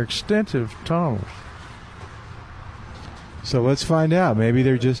 They're extensive tunnels. So let's find out. Maybe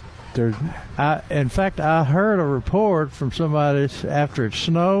they're... In fact, I heard a report from somebody after it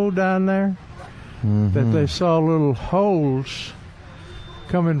snowed down there that they saw little holes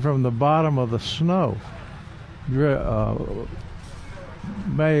coming from the bottom of the snow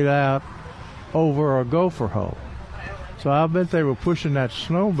made out over a gopher hole. So I bet they were pushing that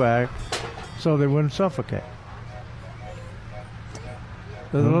snow back so they wouldn't suffocate.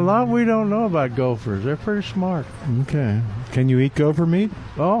 There's a lot we don't know about gophers. They're pretty smart. Okay. Can you eat gopher meat?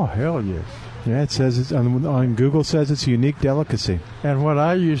 Oh, hell yes. Yeah, it says it's on Google says it's a unique delicacy. And what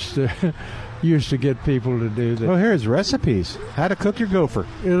I used to get people to do that. Oh, here's recipes. How to cook your gopher.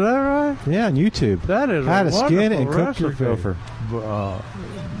 Is that right? Yeah, on YouTube. That is how a to skin and recipe. cook your gopher.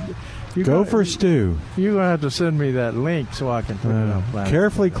 Gopher stew. You're going to have to send me that link so I can put it up.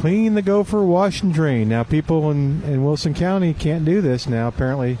 Carefully clean the gopher, wash and drain. Now, people in Wilson County can't do this now,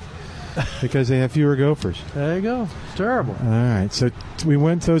 apparently, because they have fewer gophers. There you go. It's terrible. All right. So we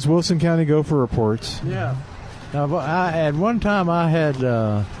went those Wilson County gopher reports. Yeah. Now, at one time, I had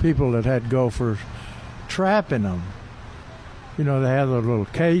people that had gophers trapping them. They have those little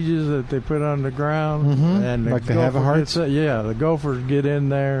cages that they put on the ground. And like the Havahart? Yeah, the gophers get in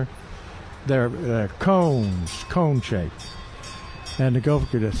there. They're cone-shaped. And the gopher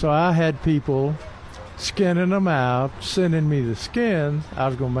could. So I had people skinning them out, sending me the skins. I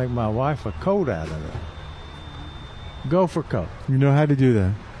was going to make my wife a coat out of it. Gopher coat. You know how to do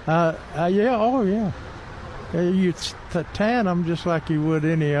that? Yeah, oh yeah. You tan them just like you would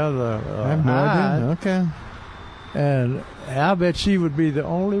any other I have no idea. Okay. And I bet she would be the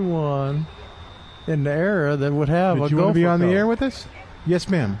only one in the area that would have a gopher coat. You want to be on the air with us? Yes,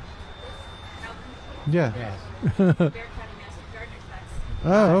 ma'am. Yeah.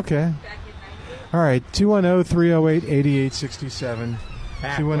 Oh, okay. All right, 210-308-8867.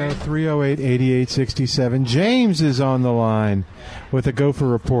 210-308-8867. James is on the line with a gopher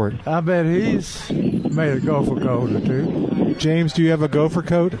report. I bet he's made a gopher coat or two. James, do you have a gopher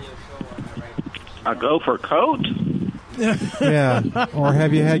coat? A gopher coat? Yeah. Or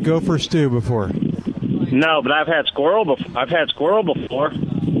have you had gopher stew before? No, but I've had squirrel before.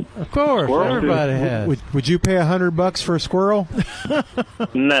 Of course, everybody has. Would you pay $100 for a squirrel?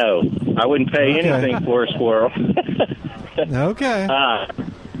 No, I wouldn't pay anything for a squirrel. Okay.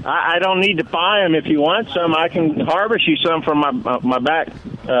 I don't need to buy them. If you want some, I can harvest you some from my back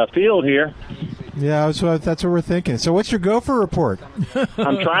field here. Yeah, that's what we're thinking. So what's your gopher report?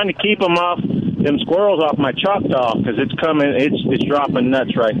 I'm trying to keep them squirrels off my Choctaw because it's dropping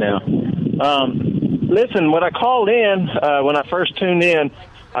nuts right now. Listen, when I called in, when I first tuned in,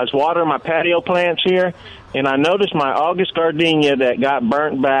 I was watering my patio plants here, and I noticed my August gardenia that got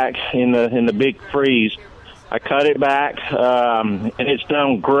burnt back in the big freeze. I cut it back, and it's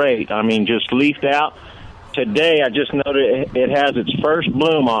done great. I mean, just leafed out. Today, I just noticed it has its first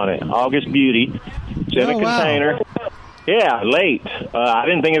bloom on it, August Beauty. It's in a container. Wow. Yeah, late. I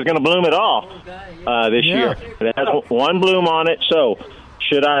didn't think it was going to bloom at all this year. It has one bloom on it. So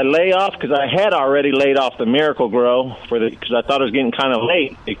should I lay off? Because I had already laid off the Miracle Grow because I thought it was getting kind of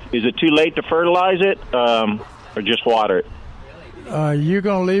late. Is it too late to fertilize it or just water it? You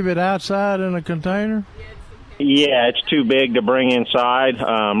going to leave it outside in a container? Yeah, it's too big to bring inside.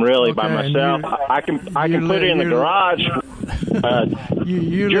 Really, by myself, I can put it in the garage.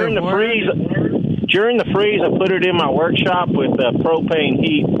 During the freeze, I put it in my workshop with propane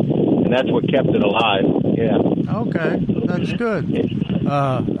heat, and that's what kept it alive. Yeah. Okay, that's good.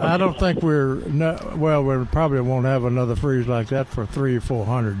 I don't think we probably won't have another freeze like that for 300 or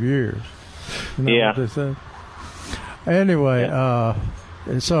 400 years. You know what they say? Anyway.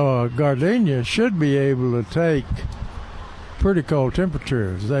 So gardenia should be able to take pretty cold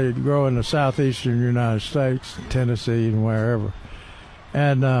temperatures. They grow in the southeastern United States, Tennessee, and wherever.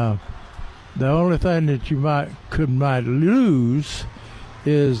 And the only thing that you might lose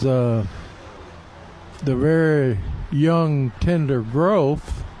is the very young, tender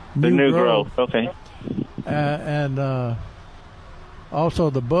growth. The new growth. Okay. And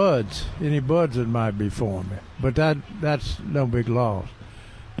also the buds, any buds that might be forming. But that's no big loss.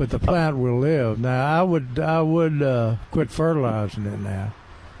 But the plant will live. Now, I would quit fertilizing it now.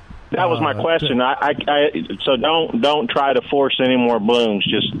 That was my question. So don't try to force any more blooms.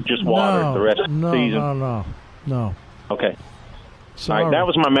 Just water it the rest of the season. No. Okay. Sorry. All right. That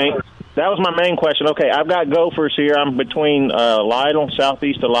was my main question. Okay, I've got gophers here. I'm between Lytle,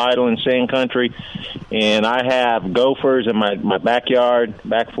 southeast of Lytle, and Sand Country, and I have gophers in my backyard.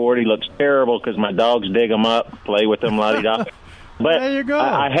 Back 40 looks terrible because my dogs dig them up, play with them, la-di-da. But there you go.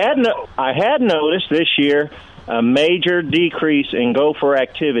 I had noticed this year a major decrease in gopher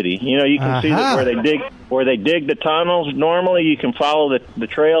activity. You know, you can see that where they dig the tunnels. Normally, you can follow the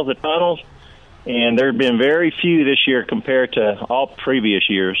trails, the tunnels, and there have been very few this year compared to all previous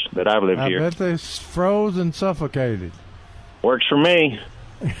years that I've lived here. I bet they froze and suffocated. Works for me.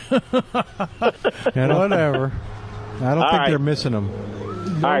 Whatever. I don't think they're missing them.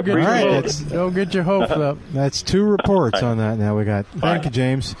 Don't get your hopes up. That's two reports on that now we got. Thank you,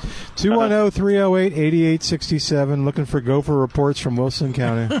 James. 210-308-8867, looking for gopher reports from Wilson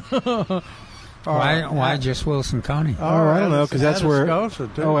County. Why just Wilson County? I don't know, because that's where...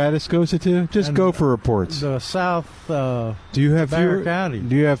 Atascosa, too? Just gopher reports. The South Do you have County.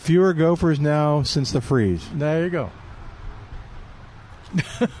 Do you have fewer gophers now since the freeze? There you go.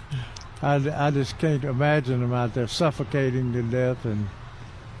 I just can't imagine them out there suffocating to death and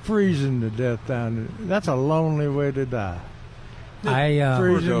freezing to death down there. That's a lonely way to die.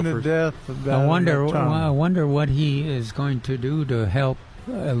 Freezing to death. I wonder what he is going to do to help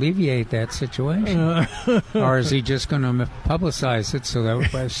alleviate that situation. Or is he just going to publicize it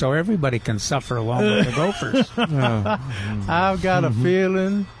so everybody can suffer along with the gophers? I've got a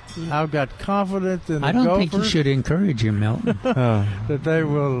feeling. I've got confidence in the gophers. I don't think you should encourage him, Milton. That they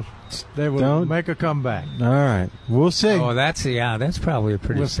will make a comeback. All right. We'll see. Oh, that's probably a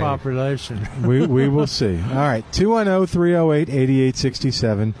pretty safe population. we will see. All right.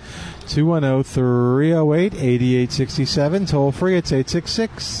 210-308-8867. 210-308-8867. Toll free. It's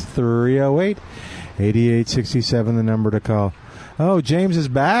 866-308-8867, the number to call. Oh, James is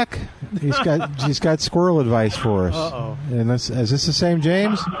back. He's got squirrel advice for us. Uh-oh. And is this the same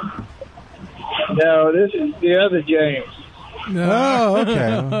James? No, this is the other James. Oh,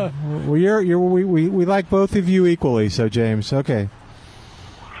 okay. Well, we like both of you equally, so James. Okay.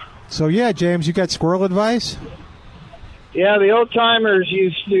 So yeah, James, you got squirrel advice? Yeah, the old timers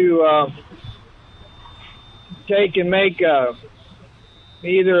used to take and make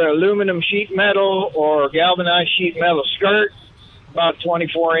either aluminum sheet metal or galvanized sheet metal skirt, about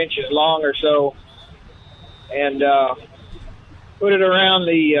 24 inches long or so, and put it around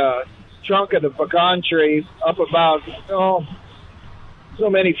the trunk of the pecan tree up about so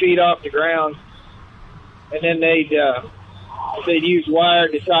many feet off the ground, and then they'd use wire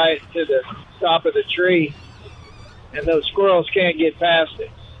to tie it to the top of the tree, and those squirrels can't get past it.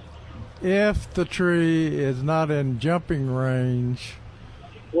 If the tree is not in jumping range.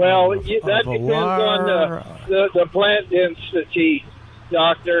 Well, that depends on the plant density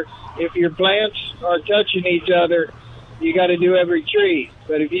Doctor. If your plants are touching each other, you got to do every tree.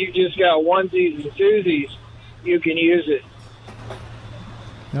 But if you just got onesies and twosies, you can use it.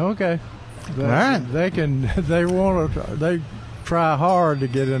 Okay. All right. They try hard to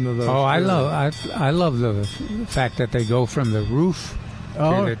get into those. Oh, I love the fact that they go from the roof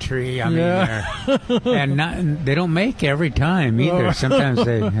to the tree. I mean, they don't make every time either. Sometimes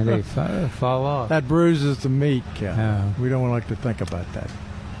they fall off. That bruises the meat, Cal. We don't like to think about that.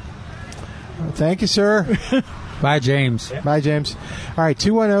 Thank you, sir. Bye, James. Bye, James. All right,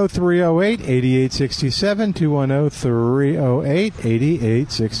 210-308-8867,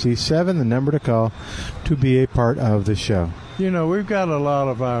 210-308-8867, the number to call to be a part of the show. You know, we've got a lot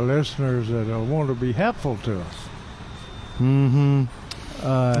of our listeners that want to be helpful to us. Mm-hmm.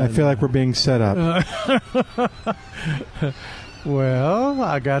 I feel like we're being set up. Well,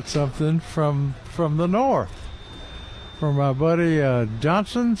 I got something from the north. From my buddy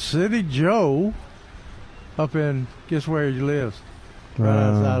Johnson City Joe up in, guess where he lives? Right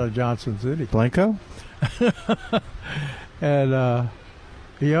outside of Johnson City. Blanco? And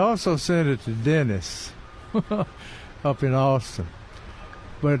he also sent it to Dennis up in Austin.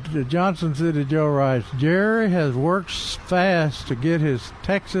 But Johnson City Joe writes, Jerry has worked fast to get his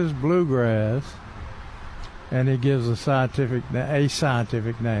Texas bluegrass, and he gives a scientific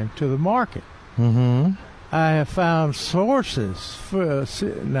name, to the market. Mm-hmm. I have found sources for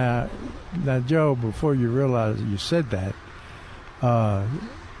now, Joe. Before you realize you said that,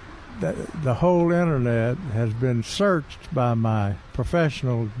 the whole internet has been searched by my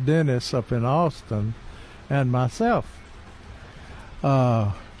professional dentist up in Austin and myself.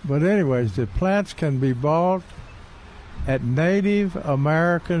 But anyways, the plants can be bought at Native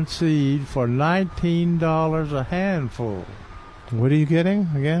American Seed for $19 a handful. What are you getting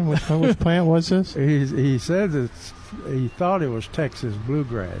again? Which plant was this? He said he thought it was Texas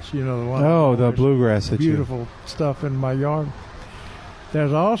bluegrass. You know the one. Oh, the bluegrass. Beautiful stuff in my yard.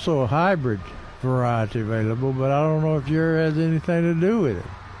 There's also a hybrid variety available, but I don't know if yours has anything to do with it.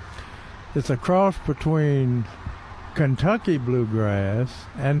 It's a cross between Kentucky bluegrass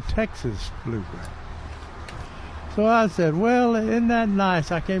and Texas bluegrass. So I said, well, isn't that nice?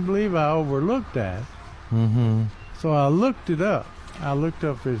 I can't believe I overlooked that. Mm-hmm. So I looked it up. I looked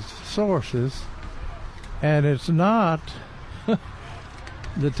up his sources, and it's not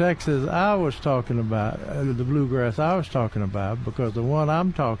the Texas I was talking about, the bluegrass I was talking about, because the one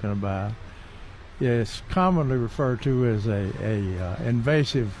I'm talking about is commonly referred to as a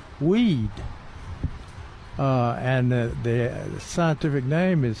invasive weed. And the scientific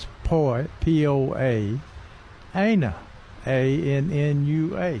name is POA, P-O-A, Anna,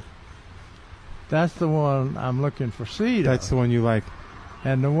 A-N-N-U-A. That's the one I'm looking for seed That's the one you like.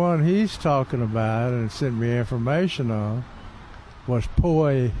 And the one he's talking about and sent me information on was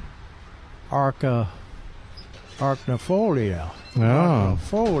Poa arcnifolia. Oh,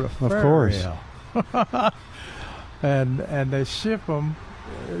 of course. and they ship them.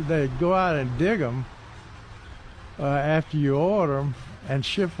 They go out and dig them after you order them and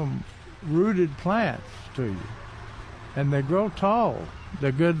ship them rooted plants to you. And they grow tall.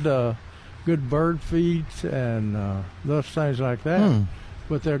 They're good bird feed and those things like that.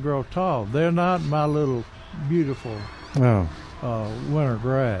 But they grow tall. They're not my little beautiful winter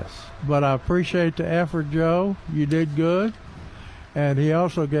grass. But I appreciate the effort, Joe. You did good. And he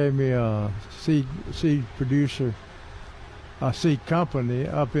also gave me a seed producer, a seed company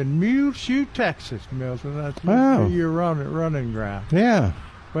up in Muleshoe, Texas, Milton. That's your running ground. Yeah.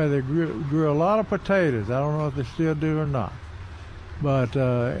 Where they grew a lot of potatoes. I don't know if they still do or not. But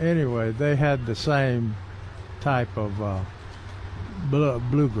anyway, they had the same type of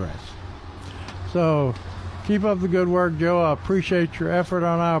bluegrass. So keep up the good work, Joe. I appreciate your effort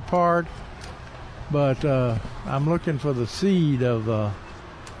on our part. But I'm looking for the seed of the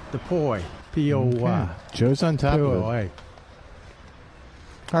poi, P-O-Y. Okay. Joe's on top P-O-Y. of it.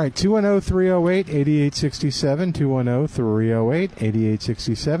 All right, 210-308-8867,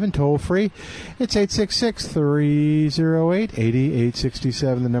 210-308-8867, toll free. It's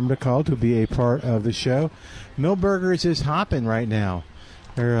 866-308-8867, the number to call to be a part of the show. Millburgers is hopping right now.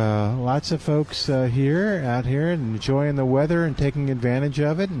 There are lots of folks out here enjoying the weather and taking advantage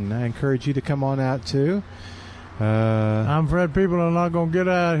of it, and I encourage you to come on out too. I'm afraid people are not going to get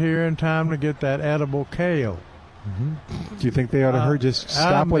out here in time to get that edible kale. Mm-hmm. Do you think they ought to just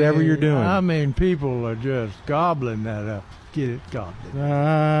stop whatever you're doing? I mean, people are just gobbling that up. Get it gobbled.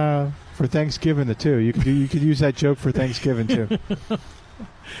 For Thanksgiving, too. You could use that joke for Thanksgiving, too.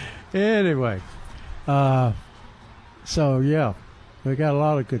 Anyway, so, yeah, we got a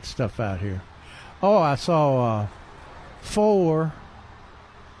lot of good stuff out here. Oh, I saw 4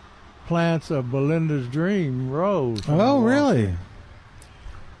 plants of Belinda's Dream rose. Oh, really?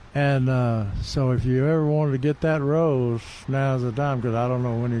 And so if you ever wanted to get that rose, now's the time, because I don't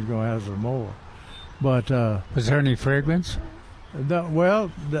know when he's going to have some more. But was there any fragrance?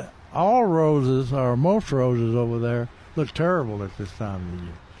 All roses, or most roses over there, look terrible at this time of the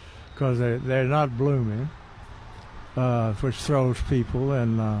year because they're not blooming, which throws people.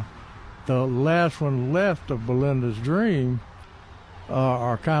 And the last one left of Belinda's Dream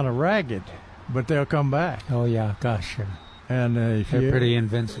are kind of ragged, but they'll come back. Oh, yeah, gosh. Yeah. And if they're you pretty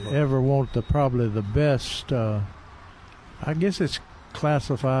invincible. Ever want probably the best, I guess it's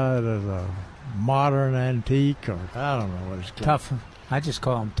classified as a modern antique, or I don't know what it's called. Tough. I just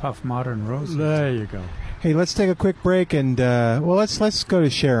call them tough modern roses. There you go. Hey, let's take a quick break, and let's go to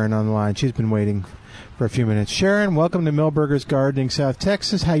Sharon on the line. She's been waiting for a few minutes. Sharon, welcome to Milberger's Gardening, South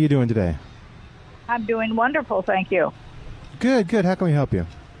Texas. How you doing today? I'm doing wonderful, thank you. Good. How can we help you?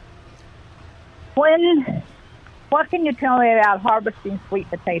 What can you tell me about harvesting sweet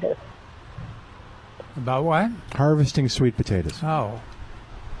potatoes? About what? Harvesting sweet potatoes. Oh.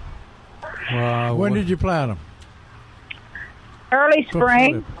 When did you plant them? Early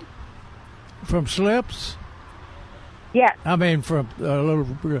spring. From slips? Yes. I mean, from a little.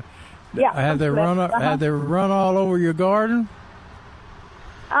 Yeah. Had they run all over your garden?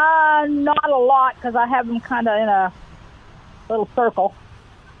 Not a lot, because I have them kind of in a little circle.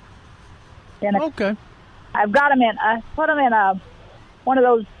 Okay. I've got them in. I put them in one of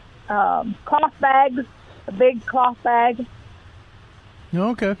those cloth bags, a big cloth bag.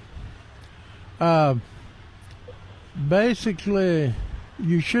 Okay. Basically,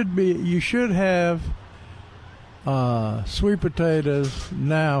 you should have sweet potatoes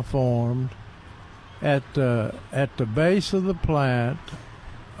now formed at the base of the plant.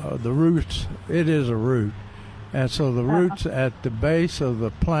 The roots. It is a root, and so the roots at the base of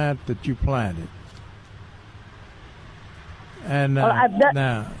the plant that you planted. And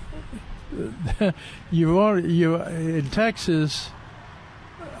now, you in Texas,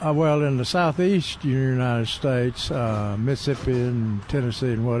 in the southeast United States, Mississippi and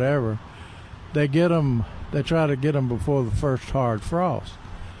Tennessee and whatever, they get them. They try to get them before the first hard frost.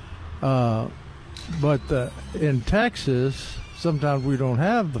 But in Texas, sometimes we don't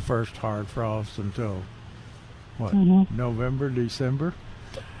have the first hard frost until November, December,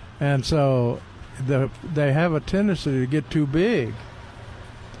 and so they have a tendency to get too big.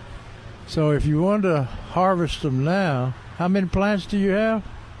 So if you want to harvest them now, how many plants do you have?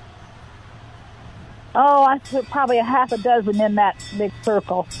 Oh, I put probably a half a dozen in that big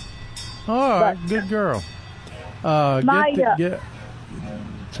circle. All right, good girl. I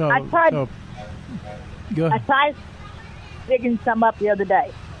tried digging some up the other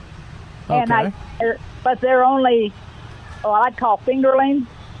day, and but they're only I'd call fingerlings.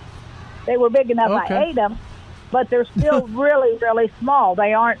 They were big enough I ate them, but they're still really, really small.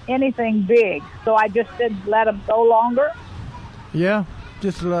 They aren't anything big, so I just didn't let them go longer. Yeah,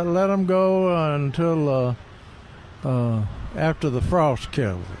 just let them go until after the frost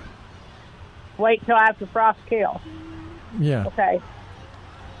kills it. Wait till after frost kills. Yeah.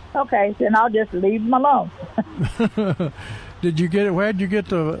 Okay, then I'll just leave them alone. Did you get it? Where'd you get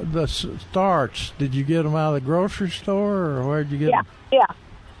the starch? Did you get them out of the grocery store, or where'd you get them?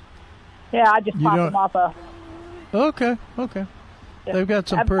 Yeah, I just pop them off a... Okay. Yeah. They've got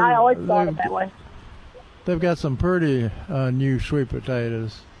some pretty... I always thought it that way. They've got some pretty new sweet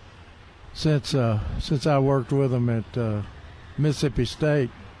potatoes since I worked with them at Mississippi State.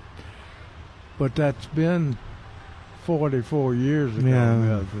 But that's been 44 years ago.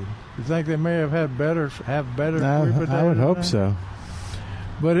 Yeah. You think they may have better sweet potatoes? I would hope so.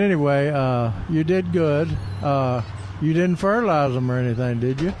 But anyway, you did good. You didn't fertilize them or anything,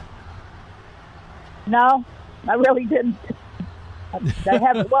 did you? No, I really didn't. They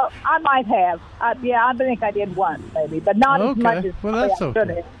have. Well, I might have. I think I did once, maybe, but not as much as that's I should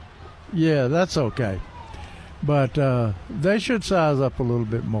have. Yeah, that's okay. But they should size up a little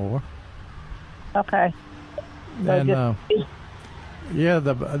bit more. Okay. So and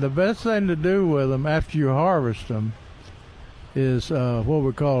the best thing to do with them after you harvest them is what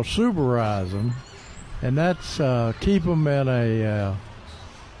we call suberize them, and that's keep them in a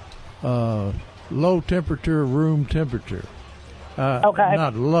low temperature, room temperature.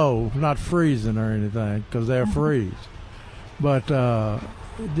 Not low, not freezing or anything, because they'll freeze. But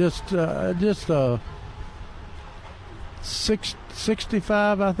just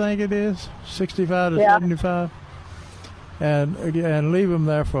 65, I think it is, 65 to 75, and leave them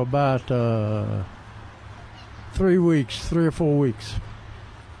there for about 3 or 4 weeks.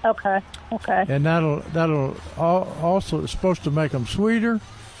 Okay. And that'll also, it's supposed to make them sweeter,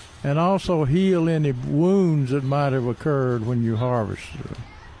 and also heal any wounds that might have occurred when you harvested them.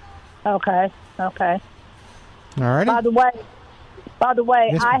 Okay. All right. By the way,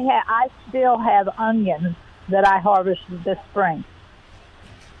 Yes, I still have onions that I harvested this spring.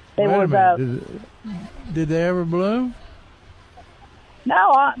 They Wait a were minute. Did they ever bloom?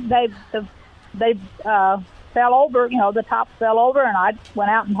 no, they fell over. You know, the top fell over, and I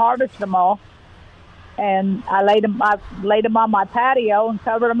went out and harvested them all. And I laid them on my patio and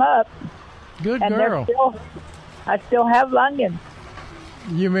covered them up. Good and girl. I still have onions.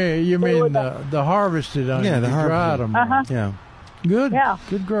 You mean the harvested onions? Yeah, the You dried harvested. them. Uh-huh. Yeah. Good. Yeah.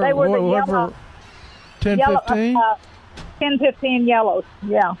 Good girl. They were the What yellow- for 10, 15? 10, 15 yellows.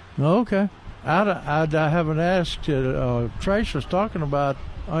 Yeah. Okay. I haven't asked you. Trace was talking about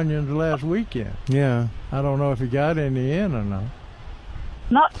onions last weekend. Yeah. I don't know if he got any in or not.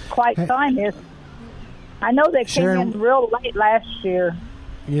 Not quite time is. I know they came Sharon- in real late last year.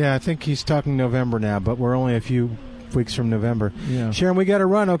 Yeah, I think he's talking November now, but we're only a few weeks from November. Yeah. Sharon, we got to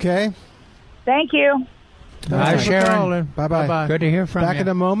run, okay? Thank you. Bye, Sharon. Bye-bye. Good to hear from Back you. in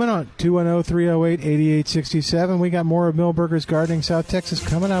a moment on 210-308-8867. We got more of Millburgers Gardening South Texas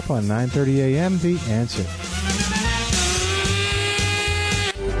coming up on 9:30 a.m. The Answer.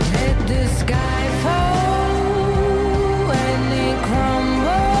 Let the sky fall when it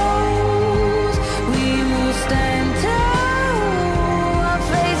crumbles. We will stand tall and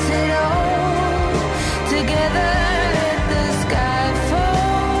face it all together. Let the sky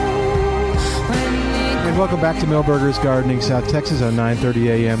fall when it And welcome back to Millburgers Gardening South Texas on 9:30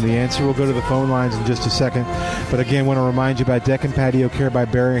 a.m. The Answer. We'll go to the phone lines in just a second. But again, want to remind you about Deck and Patio Care by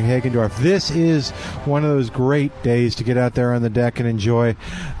Barry Hagendorf. This is one of those great days to get out there on the deck and enjoy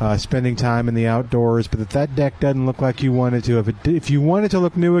spending time in the outdoors. But if that deck doesn't look like you wanted to, if you want it to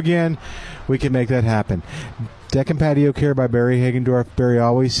look new again, we can make that happen. Deck and Patio Care by Barry Hagendorf. Barry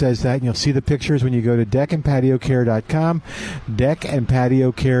always says that, and you'll see the pictures when you go to deckandpatiocare.com,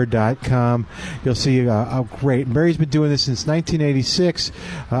 deckandpatiocare.com. You'll see how great. And Barry's been doing this since 1986.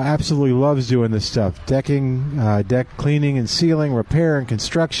 Absolutely loves doing this stuff. Decking, deck cleaning and sealing, repair and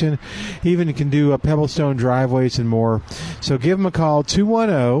construction. He even can do Pebblestone driveways and more. So give him a call,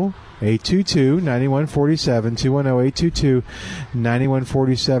 210-822-9147,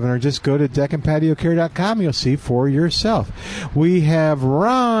 210-822-9147, or just go to deckandpatiocare.com. You'll see for yourself. We have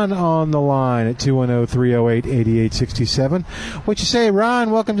Ron on the line at 210-308-8867. What you say, Ron?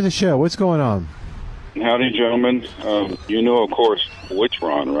 Welcome to the show. What's going on? Howdy, gentlemen. You know, of course, which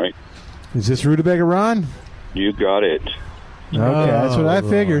Ron, right? Is this Rutabaga Ron? You got it. Okay, that's what I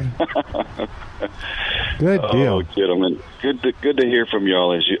figured. Good deal. Oh, gentlemen. Good to hear from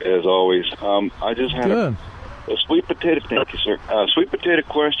y'all, as always. I just had a sweet potato, thank you, sir. Sweet potato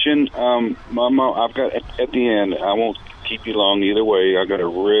question. Mama, I've got, at the end, I won't keep you long either way. I got a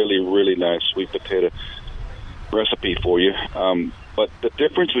really, really nice sweet potato recipe for you. But the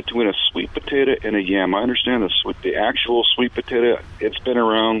difference between a sweet potato and a yam, I understand the actual sweet potato, it's been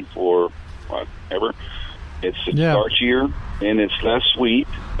around for ever. It's starchier and it's less sweet,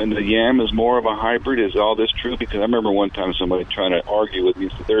 and the yam is more of a hybrid. Is all this true? Because I remember one time somebody trying to argue with me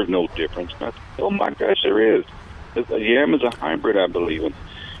and said there's no difference. And I said, oh my gosh, there is. The yam is a hybrid, I believe, and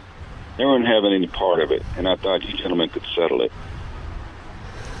never having any part of it. And I thought you gentlemen could settle it.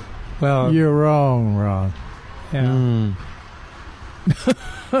 Well, you're wrong, Ron. Yeah.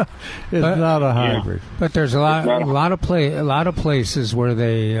 It's not a hybrid. But there's a lot of places where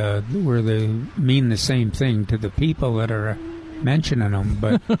they mean the same thing to the people that are mentioning them,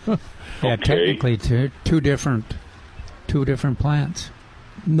 but yeah, technically two different plants.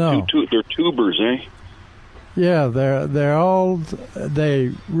 No, they're tubers, eh? Yeah,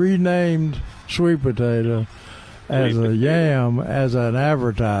 they renamed sweet potato as a yam as an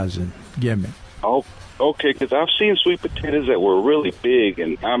advertising gimmick. Oh. Okay, because I've seen sweet potatoes that were really big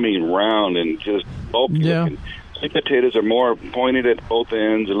and, I mean, round and just bulky looking. Sweet potatoes are more pointed at both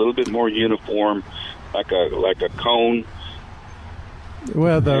ends, a little bit more uniform, like a cone.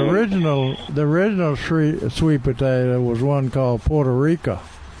 Well, the original sweet potato was one called Puerto Rico.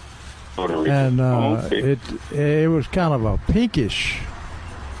 And it was kind of a pinkish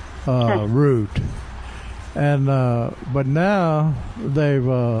root. And but now they've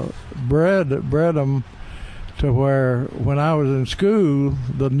bred them to where when I was in school,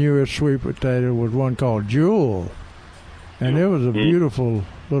 the newest sweet potato was one called Jewel, and it was a beautiful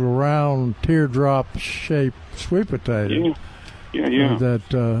little round teardrop shaped sweet potato. Yeah.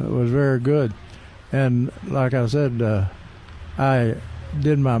 That was very good. And like I said, I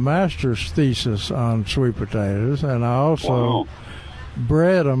did my master's thesis on sweet potatoes, and I also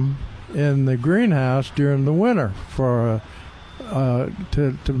bred them in the greenhouse during the winter for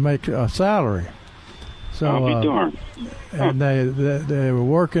to make a salary. So I'll be darned. And they were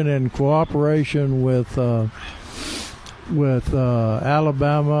working in cooperation with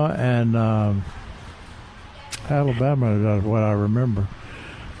Alabama and Alabama is what I remember.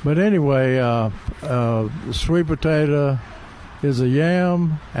 But anyway, the sweet potato is a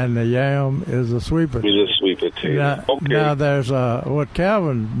yam, and the yam is a sweet potato. It's a sweet potato. Now there's what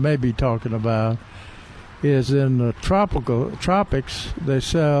Calvin may be talking about is in the tropics they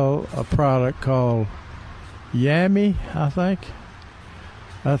sell a product called yammy, I think.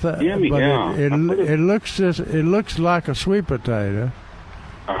 Yammy, but yeah. It looks like a sweet potato.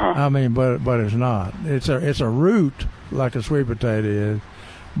 I mean, but it's not. It's a root like a sweet potato is,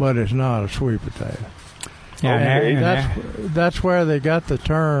 but it's not a sweet potato. Yeah, that's where they got the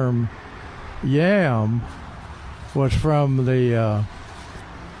term yam. Was from the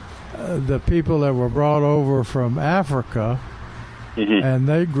people that were brought over from Africa, and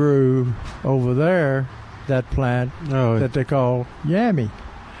they grew over there that plant that they call yammy.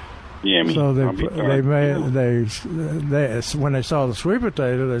 Yammy. So they when they saw the sweet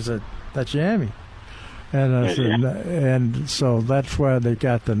potato, they said that's yammy, and so that's where they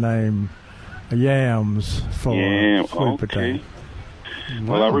got the name yams for sweet potato.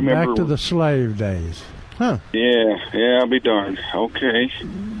 Well, I remember back to the slave days. Huh. Yeah, I'll be darned. Okay.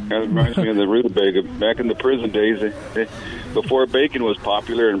 That reminds me of the rutabaga. Back in the prison days, before bacon was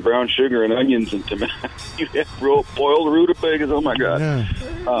popular and brown sugar and onions and tomatoes, you had boiled rutabagas. Oh, my God. Yeah.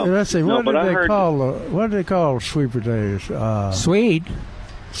 Let's see. What did they call sweet potatoes?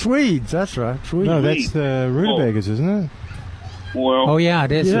 Swedes, that's right. Swedes. No, that's the rutabagas, isn't it? Well. Oh, yeah,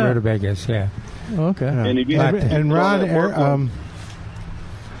 it is the rutabagas, yeah. Okay. And Ron,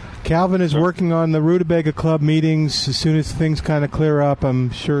 Calvin is working on the Rutabaga Club meetings. As soon as things kind of clear up, I'm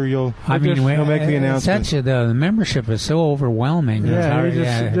sure he'll make the announcement. The membership is so overwhelming.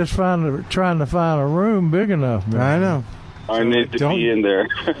 Yeah, just trying to find a room big enough. Man. I know. I need to be in there.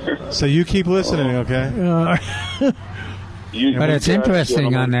 So you keep listening, okay? But it's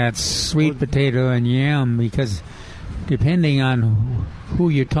interesting on that sweet potato and yam because depending on who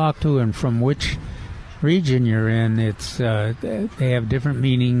you talk to and from which region you're in, it's they have different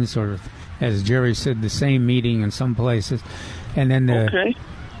meanings, or as Jerry said, the same meaning in some places, and then the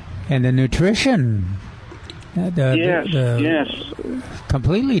nutrition, yes,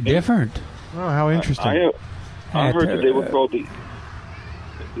 completely different. Oh, how interesting! I heard that they were called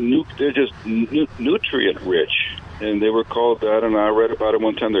they're just nutrient rich, and they were called. I don't know. I read about it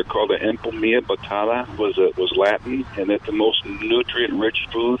one time. They're called the Empomia batata was Latin, and it's the most nutrient rich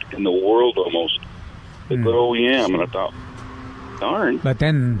food in the world almost. The good old yam, and I thought, darn. But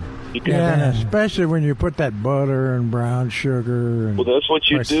then, especially when you put that butter and brown sugar. And well, that's what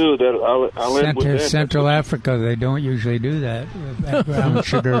you do. That I'll end with that. Central Africa, they don't usually do that. Brown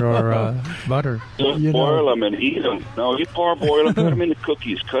sugar or butter. Just boil them and eat them. No, you parboil them, put them into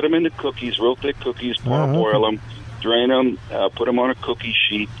cookies. Cut them into cookies, real thick cookies. Parboil them, drain them, put them on a cookie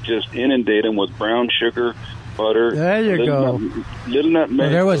sheet. Just inundate them with brown sugar. Butter. There you go. Little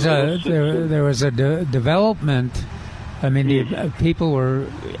nutmeg. Well, there was a development. I mean, people were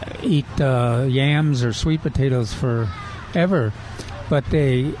eat yams or sweet potatoes forever, but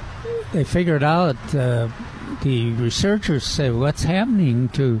they figured out the researchers said what's happening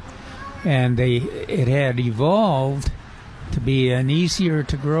to, and it had evolved to be an easier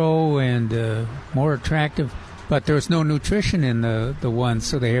to grow and more attractive, but there was no nutrition in the ones,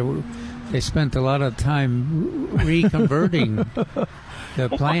 so they spent a lot of time reconverting the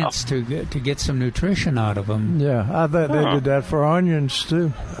plants to get some nutrition out of them. Yeah, I bet they did that for onions,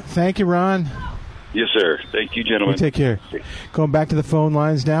 too. Thank you, Ron. Yes, sir. Thank you, gentlemen. Take care. Going back to the phone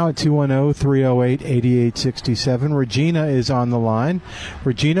lines now at 210-308-8867. Regina is on the line.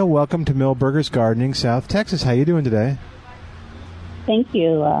 Regina, welcome to Milberger's Gardening, South Texas. How you doing today? Thank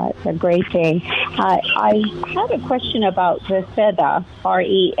you. It's a great day. I had a question about Reseda,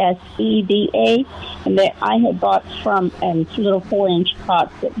 Reseda, and that I had bought from little 4-inch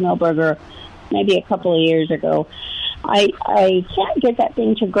pots at Milberger maybe a couple of years ago. I can't get that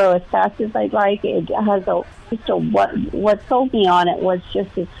thing to grow as fast as I'd like. It has what sold me on it was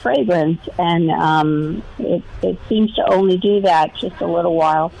just its fragrance, and it seems to only do that just a little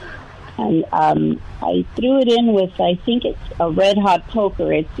while. And I threw it in with, I think it's a red hot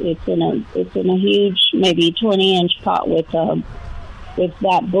poker. It's in a huge, maybe 20-inch pot with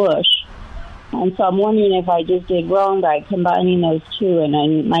that bush. And so I'm wondering if I just did wrong by combining those two, and I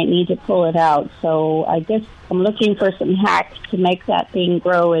might need to pull it out. So I guess I'm looking for some hacks to make that thing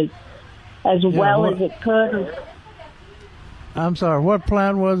grow as well as it could. I'm sorry, what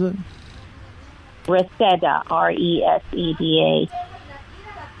plant was it? Reseda, Reseda.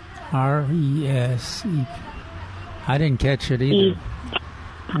 R-E-S-E. I didn't catch it either.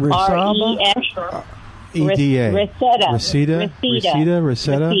 R-E-S. E-D-A. Reseda.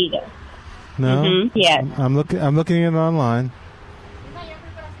 Reseda. No. Mm-hmm. Yes. I'm looking at it online.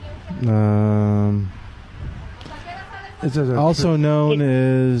 Also known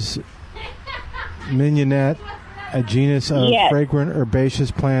as mignonette, a genus of fragrant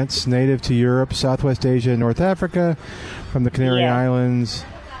herbaceous plants native to Europe, Southwest Asia, and North Africa, from the Canary Islands.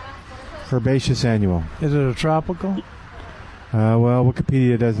 Herbaceous annual. Is it a tropical? Well,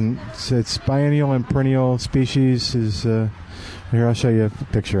 Wikipedia doesn't. It's biennial and perennial species. Here, I'll show you a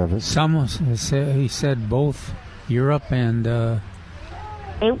picture of it. Someone he said both Europe and.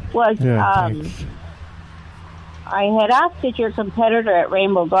 It was. I had asked at your competitor at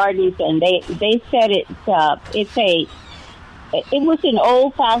Rainbow Gardens, and they said it was an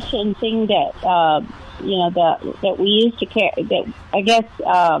old fashioned thing that that we used to carry. That I guess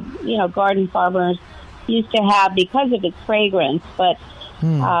garden farmers used to have because of its fragrance. But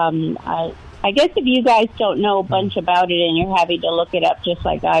I guess if you guys don't know a bunch about it and you're having to look it up just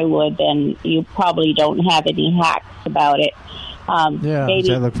like I would, then you probably don't have any hacks about it. Does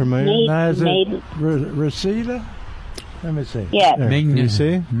that look familiar? Is it Reseda? Let me see. Yes. Can you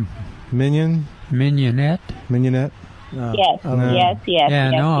see? Mignonette. Mignonette. Yes. Yeah, yes, I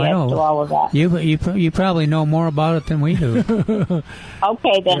know. To all of that. You probably know more about it than we do.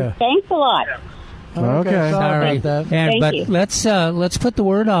 Okay, then. Thanks a lot. Okay. Sorry. Thank you. Let's put the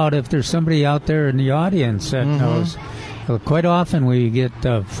word out if there's somebody out there in the audience that knows. Quite often we get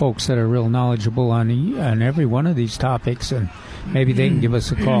folks that are real knowledgeable on every one of these topics, and maybe they can give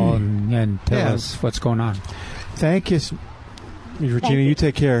us a call and tell us what's going on. Thank you, Regina. You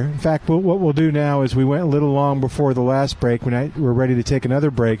take care. In fact, what we'll do now is we went a little long before the last break. We're ready to take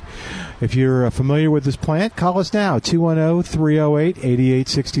another break. If you're familiar with this plant, call us now,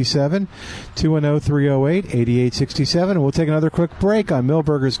 210-308-8867, 210-308-8867. And we'll take another quick break on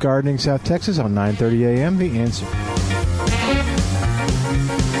Milberger's Gardening, South Texas on 9:30 a.m. The Answer.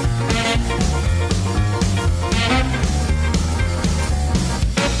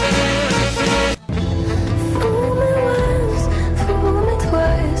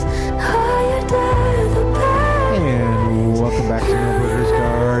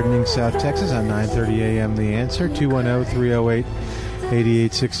 South Texas on 9:30 a.m. The Answer.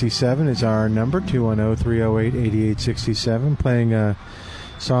 210-308-8867 is our number. 210-308-8867. Playing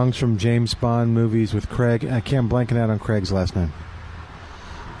songs from James Bond movies with Craig. I'm blanking out on Craig's last name.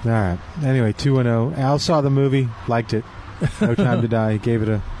 All right. Anyway, 210. Al saw the movie, liked it. No Time to Die. He gave it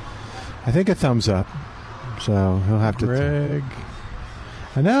a thumbs up. So he'll have to. Craig.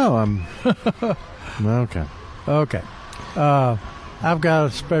 I know. Okay. Okay. I've got a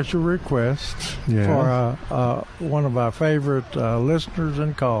special request for one of our favorite listeners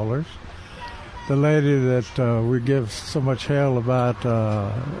and callers, the lady that we give so much hell about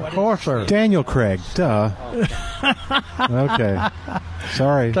horse herb. Daniel Craig, duh. Okay.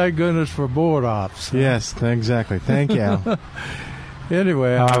 Sorry. Thank goodness for board ops. Yes, exactly. Thank you, Al.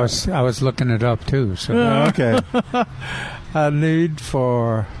 Anyway, I was looking it up too. So okay. I need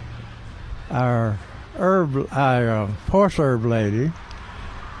for our horse herb lady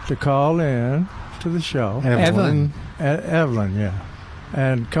to call in to the show. Evelyn, yeah,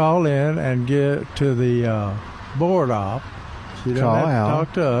 and call in and get to the board op. She don't have to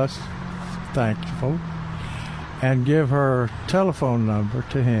talk to us. Thankful, and give her telephone number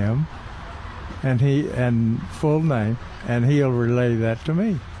to him, and full name, and he'll relay that to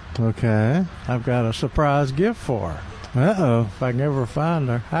me. Okay. I've got a surprise gift for her. If I can ever find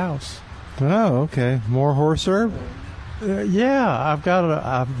her house. Oh, okay. More horse herb? Yeah, I've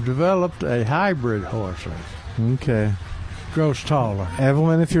developed a hybrid horse herb. Okay. Grows taller.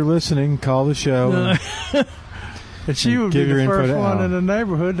 Evelyn, if you're listening, call the show. And she would be the first one in the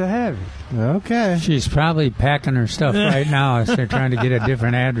neighborhood to have it. Okay. She's probably packing her stuff right now as they're trying to get a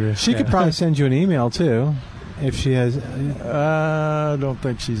different address. She could probably send you an email, too, if she has. I don't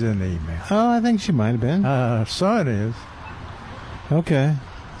think she's in the email. Oh, I think she might have been. Son is. Okay.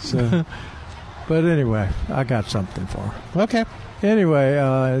 So, but anyway, I got something for her. Okay.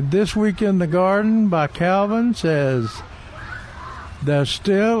 Anyway, This Week in the Garden by Calvin says, there's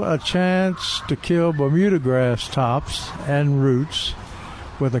still a chance to kill Bermuda grass tops and roots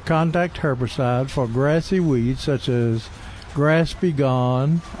with a contact herbicide for grassy weeds such as grass be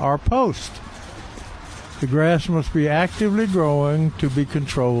gone or post. The grass must be actively growing to be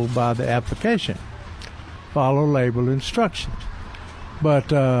controlled by the application. Follow label instructions.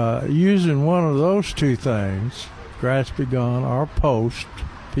 But using one of those two things, grass be gone or post,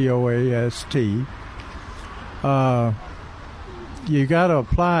 P-O-A-S-T. You got to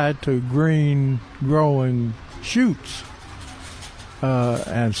apply it to green growing shoots.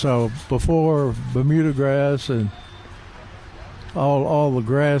 And so before Bermuda grass and all the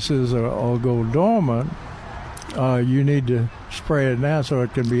grasses all go dormant, you need to spray it now so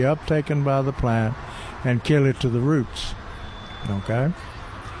it can be uptaken by the plant and kill it to the roots. Okay?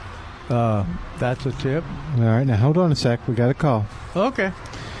 That's a tip. All right, now hold on a sec. We got a call. Okay.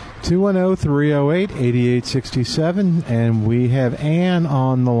 210-308-8867, and we have Ann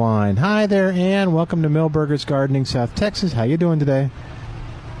on the line. Hi there, Ann. Welcome to Milberger's Gardening, South Texas. How you doing today?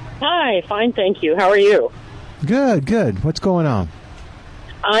 Hi, fine, thank you. How are you? Good. What's going on?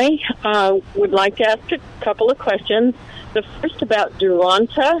 I would like to ask a couple of questions. The first about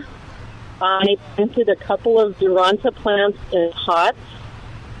Duranta. I planted a couple of Duranta plants in pots,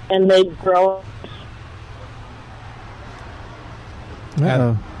 and they grow.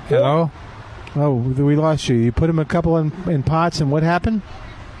 Uh-oh. Hello? Oh, we lost you. You put them a couple in pots, and what happened?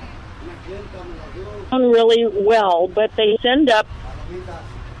 Really well, but they send up.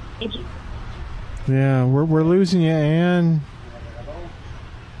 Yeah, we're losing you, Ann.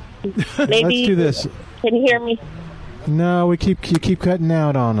 Maybe Let's do this. Can you hear me? No, you keep cutting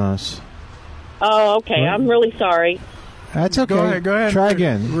out on us. Oh, okay. I'm really sorry. That's okay. Go ahead. Try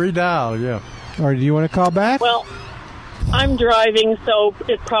again. Redial, yeah. Or do you want to call back? Well, I'm driving, so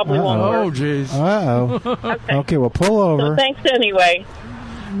it probably won't work. Oh, jeez. Uh-oh. Okay, well, pull over. So thanks anyway.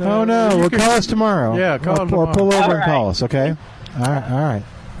 Oh, no. Well, call us tomorrow. Yeah, call or tomorrow. pull over All and call us, okay? All right.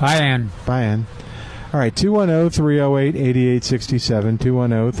 Bye, Ann. Bye, Ann. All right, 210-308-8867,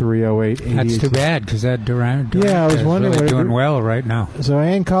 210-308-8867. That's too bad, because that Durant Yeah, I was wondering really what doing well right now. So,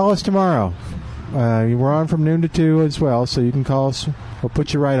 Ann, call us tomorrow. We're on from noon to 2 as well, so you can call us. We'll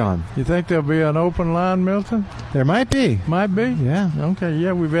put you right on. You think there'll be an open line, Milton? There might be. Might be? Yeah. Okay,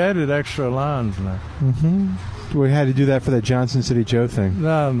 yeah, we've added extra lines now. Mm-hmm. We had to do that for that Johnson City Joe thing.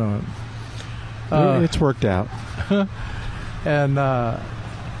 No. It's worked out. And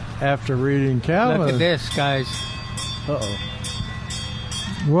after reading Calvin... Look at this, guys. Uh-oh.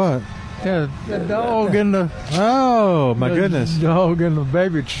 What? Yeah, the dog in the... Oh, my goodness. Dog in the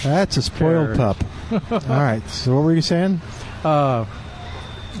baby That's a spoiled pup. All right, so what were you saying? I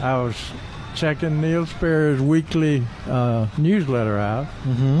was checking Neil Sperry's weekly newsletter out,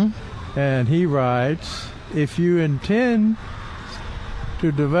 and he writes, if you intend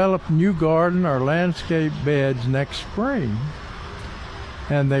to develop new garden or landscape beds next spring,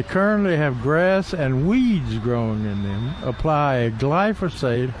 and they currently have grass and weeds growing in them, apply a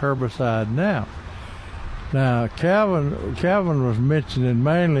glyphosate herbicide now. Now, Calvin was mentioning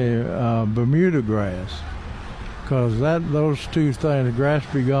mainly Bermuda grass, because those two things, grass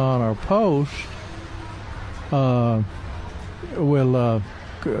be gone or post, will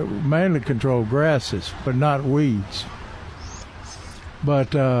mainly control grasses, but not weeds.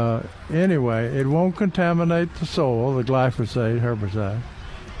 But anyway, it won't contaminate the soil, the glyphosate herbicide.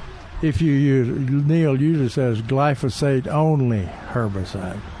 If you use, Neil usually says glyphosate only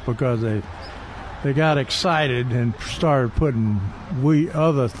herbicide, because they got excited and started putting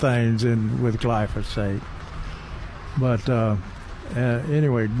other things in with glyphosate. But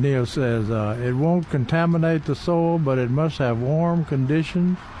anyway, Neil says it won't contaminate the soil, but it must have warm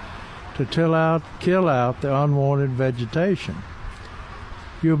conditions to kill out the unwanted vegetation.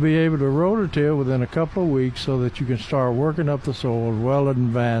 You'll be able to rototill within a couple of weeks so that you can start working up the soil well in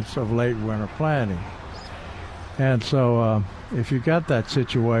advance of late winter planting. And so if you got that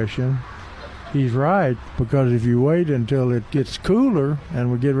situation, he's right, because if you wait until it gets cooler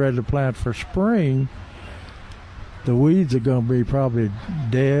and we get ready to plant for spring, the weeds are going to be probably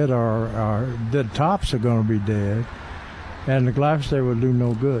dead, or the tops are going to be dead, and the glyphosate will do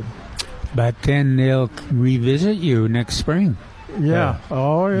no good. But then they'll revisit you next spring. Yeah.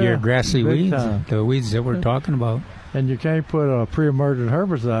 Your grassy Big weeds, time. the weeds that we're talking about. And you can't put a pre-emergent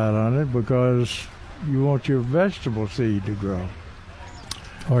herbicide on it because you want your vegetable seed to grow.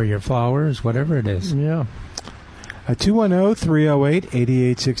 Or your flowers, whatever it is. Yeah.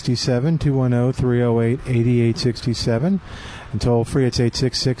 210-308-8867, 210-308-8867. And toll free, it's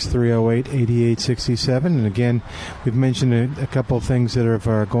 866-308-8867. And again, we've mentioned a couple of things that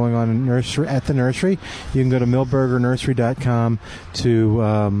are going on in at the nursery. You can go to milbergernursery.com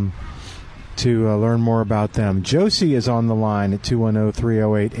to learn more about them. Josie is on the line at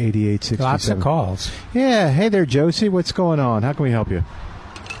 210-308-8867. Lots of calls. Yeah. Hey there, Josie. What's going on? How can we help you?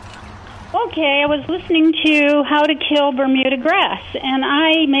 Okay, I was listening to how to kill Bermuda grass, and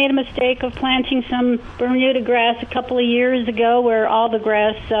I made a mistake of planting some Bermuda grass a couple of years ago where all the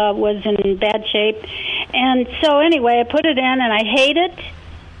grass was in bad shape. And so anyway, I put it in, and I hate it.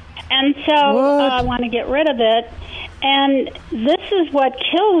 And so I want to get rid of it. And this is what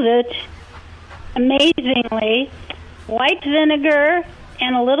kills it, amazingly. White vinegar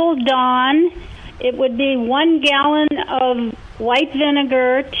and a little Dawn. It would be 1 gallon of white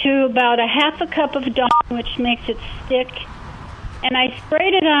vinegar to about a half a cup of Dawn, which makes it stick. And I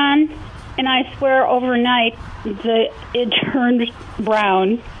sprayed it on, and I swear overnight it turned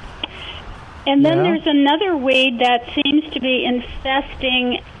brown. And then there's another weed that seems to be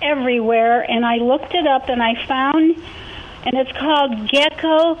infesting everywhere, and I looked it up and I found, and it's called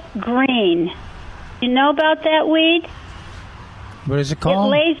gecko green. You know about that weed? What is it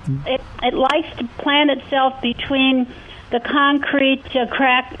called? It likes to plant itself between the concrete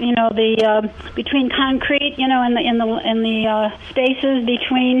crack, between concrete, in the spaces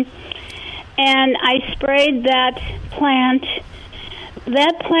between. And I sprayed that plant.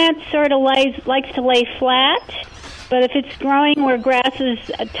 That plant sort of likes to lay flat, but if it's growing where grass is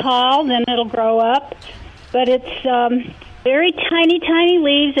tall, then it'll grow up. But it's very tiny, tiny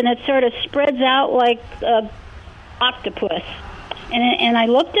leaves, and it sort of spreads out like octopus. And I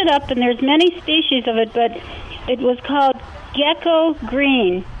looked it up, and there's many species of it, but it was called gecko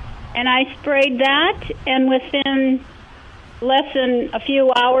green. And I sprayed that, and within less than a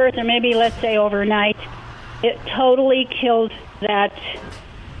few hours, or maybe let's say overnight, it totally killed that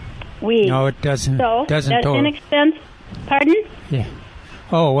weed. No, it doesn't. So that's inexpensive. Pardon? Yeah.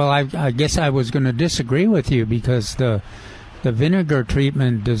 Oh, well, I guess I was going to disagree with you because the vinegar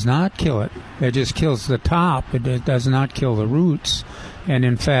treatment does not kill it. It just kills the top. It does not kill the roots. And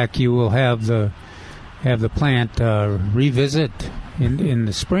in fact, you will have the plant revisit in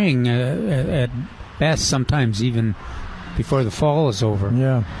the spring at best, sometimes even before the fall is over.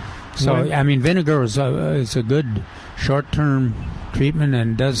 Yeah. So I mean, vinegar is a good short-term treatment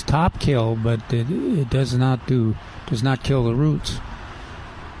and does top kill, but it does not kill the roots.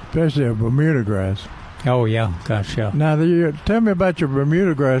 Especially a Bermuda grass. Oh yeah, gosh, yeah. Now, tell me about your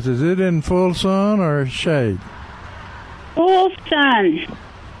Bermuda grass. Is it in full sun or shade? Full sun.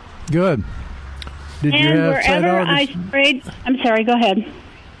 Good. Did and you have wherever I sprayed, I'm sorry, go ahead.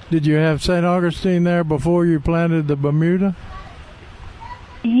 Did you have St. Augustine there before you planted the Bermuda?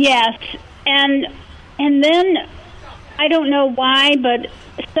 Yes, and then I don't know why, but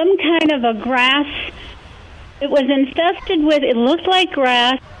some kind of a grass. It was infested with. It looked like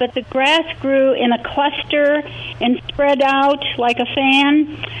grass, but the grass grew in a cluster and spread out like a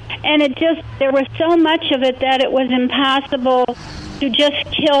fan. And there was so much of it that it was impossible to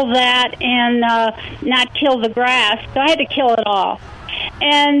just kill that and not kill the grass. So I had to kill it all.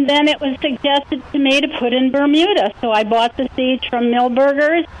 And then it was suggested to me to put in Bermuda. So I bought the seeds from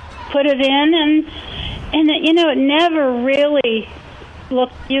Milberger's, put it in, and it never really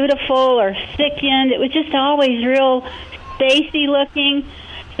looked beautiful or thickened. It was just always real spacey looking.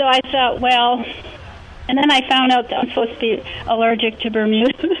 So I thought, well, and then I found out that I'm supposed to be allergic to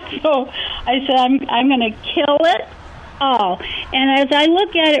Bermuda. So I said, I'm going to kill it all. And as I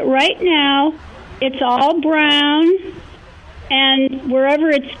look at it right now, it's all brown. And wherever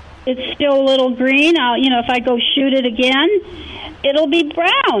it's still a little green, if I go shoot it again, it'll be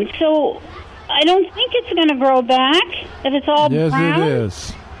brown. So I don't think it's going to grow back if it's all brown. Yes, it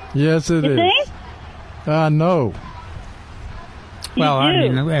is. Yes, it is. Think? I know. Well, I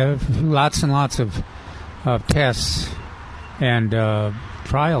mean, lots and lots of tests and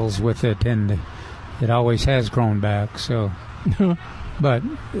trials with it, and it always has grown back. So, but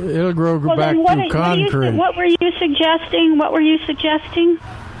it'll grow back through concrete. What were you suggesting?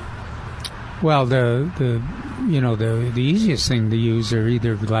 Well, the easiest thing to use are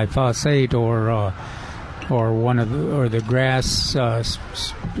either glyphosate or the grass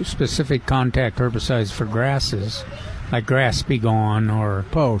specific contact herbicides for grasses, like Grass Be Gone or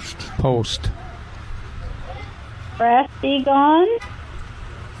Post. Grass Be Gone.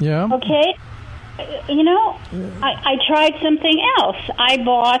 Yeah. Okay. I tried something else. I'm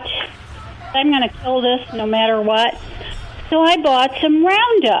going to kill this no matter what. So I bought some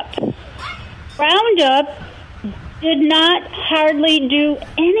Roundup. Roundup did not hardly do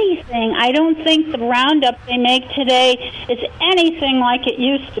anything. I don't think the Roundup they make today is anything like it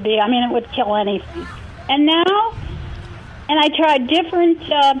used to be. I mean, it would kill anything. And I tried different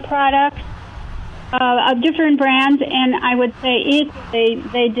products of different brands, and I would say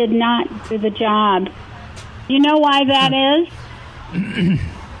they did not do the job. Do you know why that is?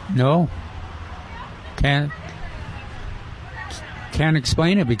 No. Can't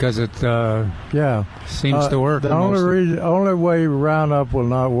explain it because it seems to work. The only way Roundup will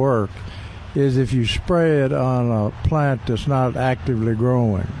not work is if you spray it on a plant that's not actively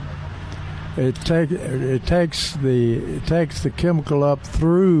growing. it takes the chemical up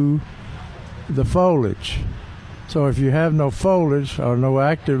through the foliage. So if you have no foliage or no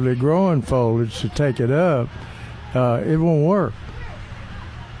actively growing foliage to take it up, it won't work.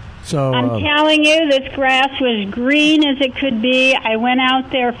 So I'm telling you, this grass was green as it could be. I went out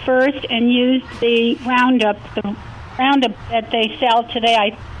there first and used the Roundup. The Roundup that they sell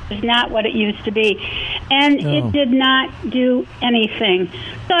today is not what it used to be. And it did not do anything.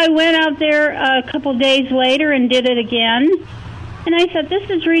 So I went out there a couple days later and did it again. And I said, this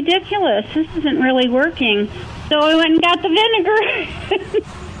is ridiculous. This isn't really working. So I went and got the vinegar.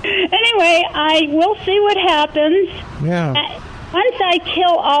 Anyway, we'll see what happens. Yeah. Once I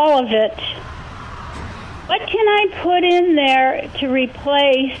kill all of it, what can I put in there to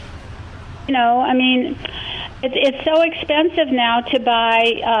replace? I mean, it's so expensive now to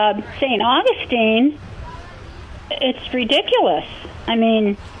buy St. Augustine. It's ridiculous. I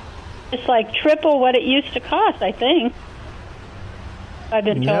mean, it's like triple what it used to cost, I think. I've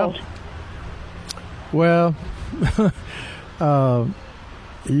been told. Well,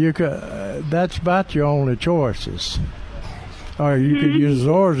 you could. That's about your only choices. Or you could use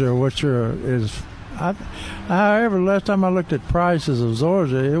Zorza, which is. However, last time I looked at prices of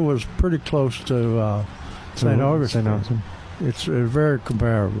Zorza, it was pretty close to St. Augustine. It's very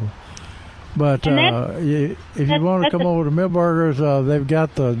comparable. But if you want to come over to Milberger's, they've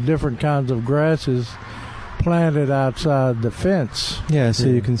got the different kinds of grasses planted outside the fence. Yeah, so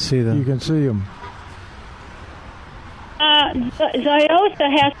you can see them. You can see them.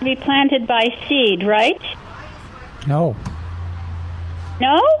 Ziosa has to be planted by seed, right? No.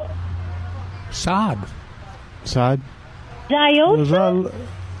 No? Sod. Ziosa?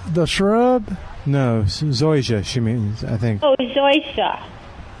 The shrub? No, zoysia, she means, I think. Oh, zoysia.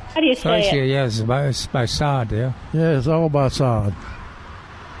 How do you say it? Yes, by sod, yeah. Yeah, it's all by sod.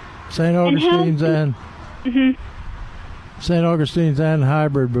 St. Augustine's and St. Augustine's and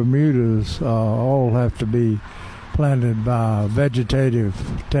hybrid Bermudas all have to be planted by vegetative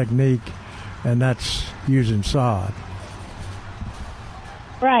technique, and that's using sod.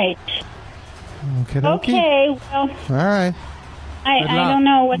 Right. Okay, well, all right. I don't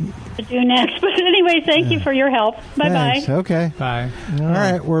know what to do next, but anyway, thank you for your help. Bye-bye. Thanks. Okay. Bye. All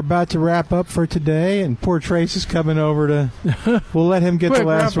right, we're about to wrap up for today, and poor Trace is coming over to... We'll let him get the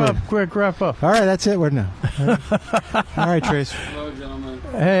last word. Quick wrap up. All right, that's it. We're now. All right, Trace. Hello, gentlemen.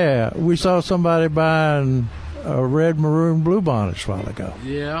 Hey, we saw somebody buying a red, maroon, blue bonnets a while ago.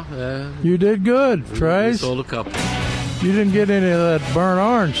 Yeah. You did good, Trace. We sold a couple. You didn't get any of that burnt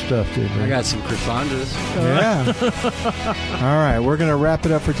orange stuff, did you? I got some Chrysanthus. Yeah. All right, we're going to wrap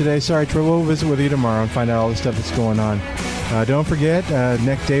it up for today. Sorry, Troy, we'll visit with you tomorrow and find out all the stuff that's going on. Don't forget,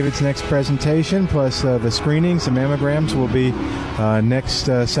 David's next presentation, plus the screenings, the mammograms, will be next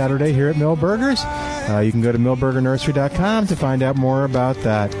Saturday here at Milberger's. You can go to milbergernursery.com to find out more about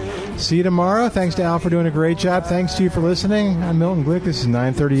that. See you tomorrow. Thanks to Al for doing a great job. Thanks to you for listening. I'm Milton Glick. This is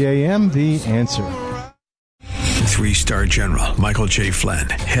 9:30 a.m. The Answer. 3-star General Michael J. Flynn,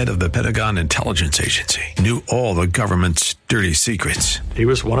 head of the Pentagon Intelligence Agency, knew all the government's dirty secrets. He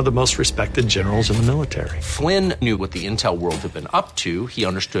was one of the most respected generals in the military. Flynn knew what the intel world had been up to. He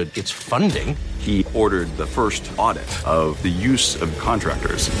understood its funding. He ordered the first audit of the use of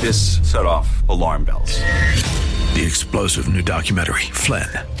contractors. This set off alarm bells. The explosive new documentary, Flynn,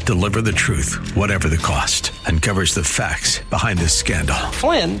 Deliver the Truth, Whatever the Cost, uncovers the facts behind this scandal.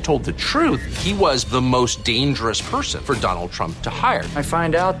 Flynn told the truth. He was the most dangerous person for Donald Trump to hire. I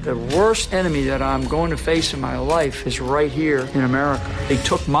find out the worst enemy that I'm going to face in my life is right here in America. They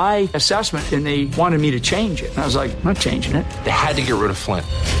took my assessment and they wanted me to change it. And I was like, I'm not changing it. They had to get rid of Flynn.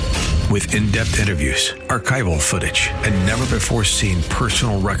 With in-depth interviews, archival footage, and never-before-seen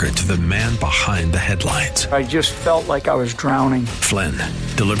personal records of the man behind the headlines. I just felt like I was drowning. Flynn,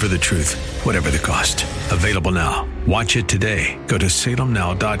 Deliver the Truth, Whatever the Cost. Available now. Watch it today. Go to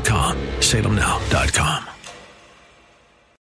salemnow.com. salemnow.com.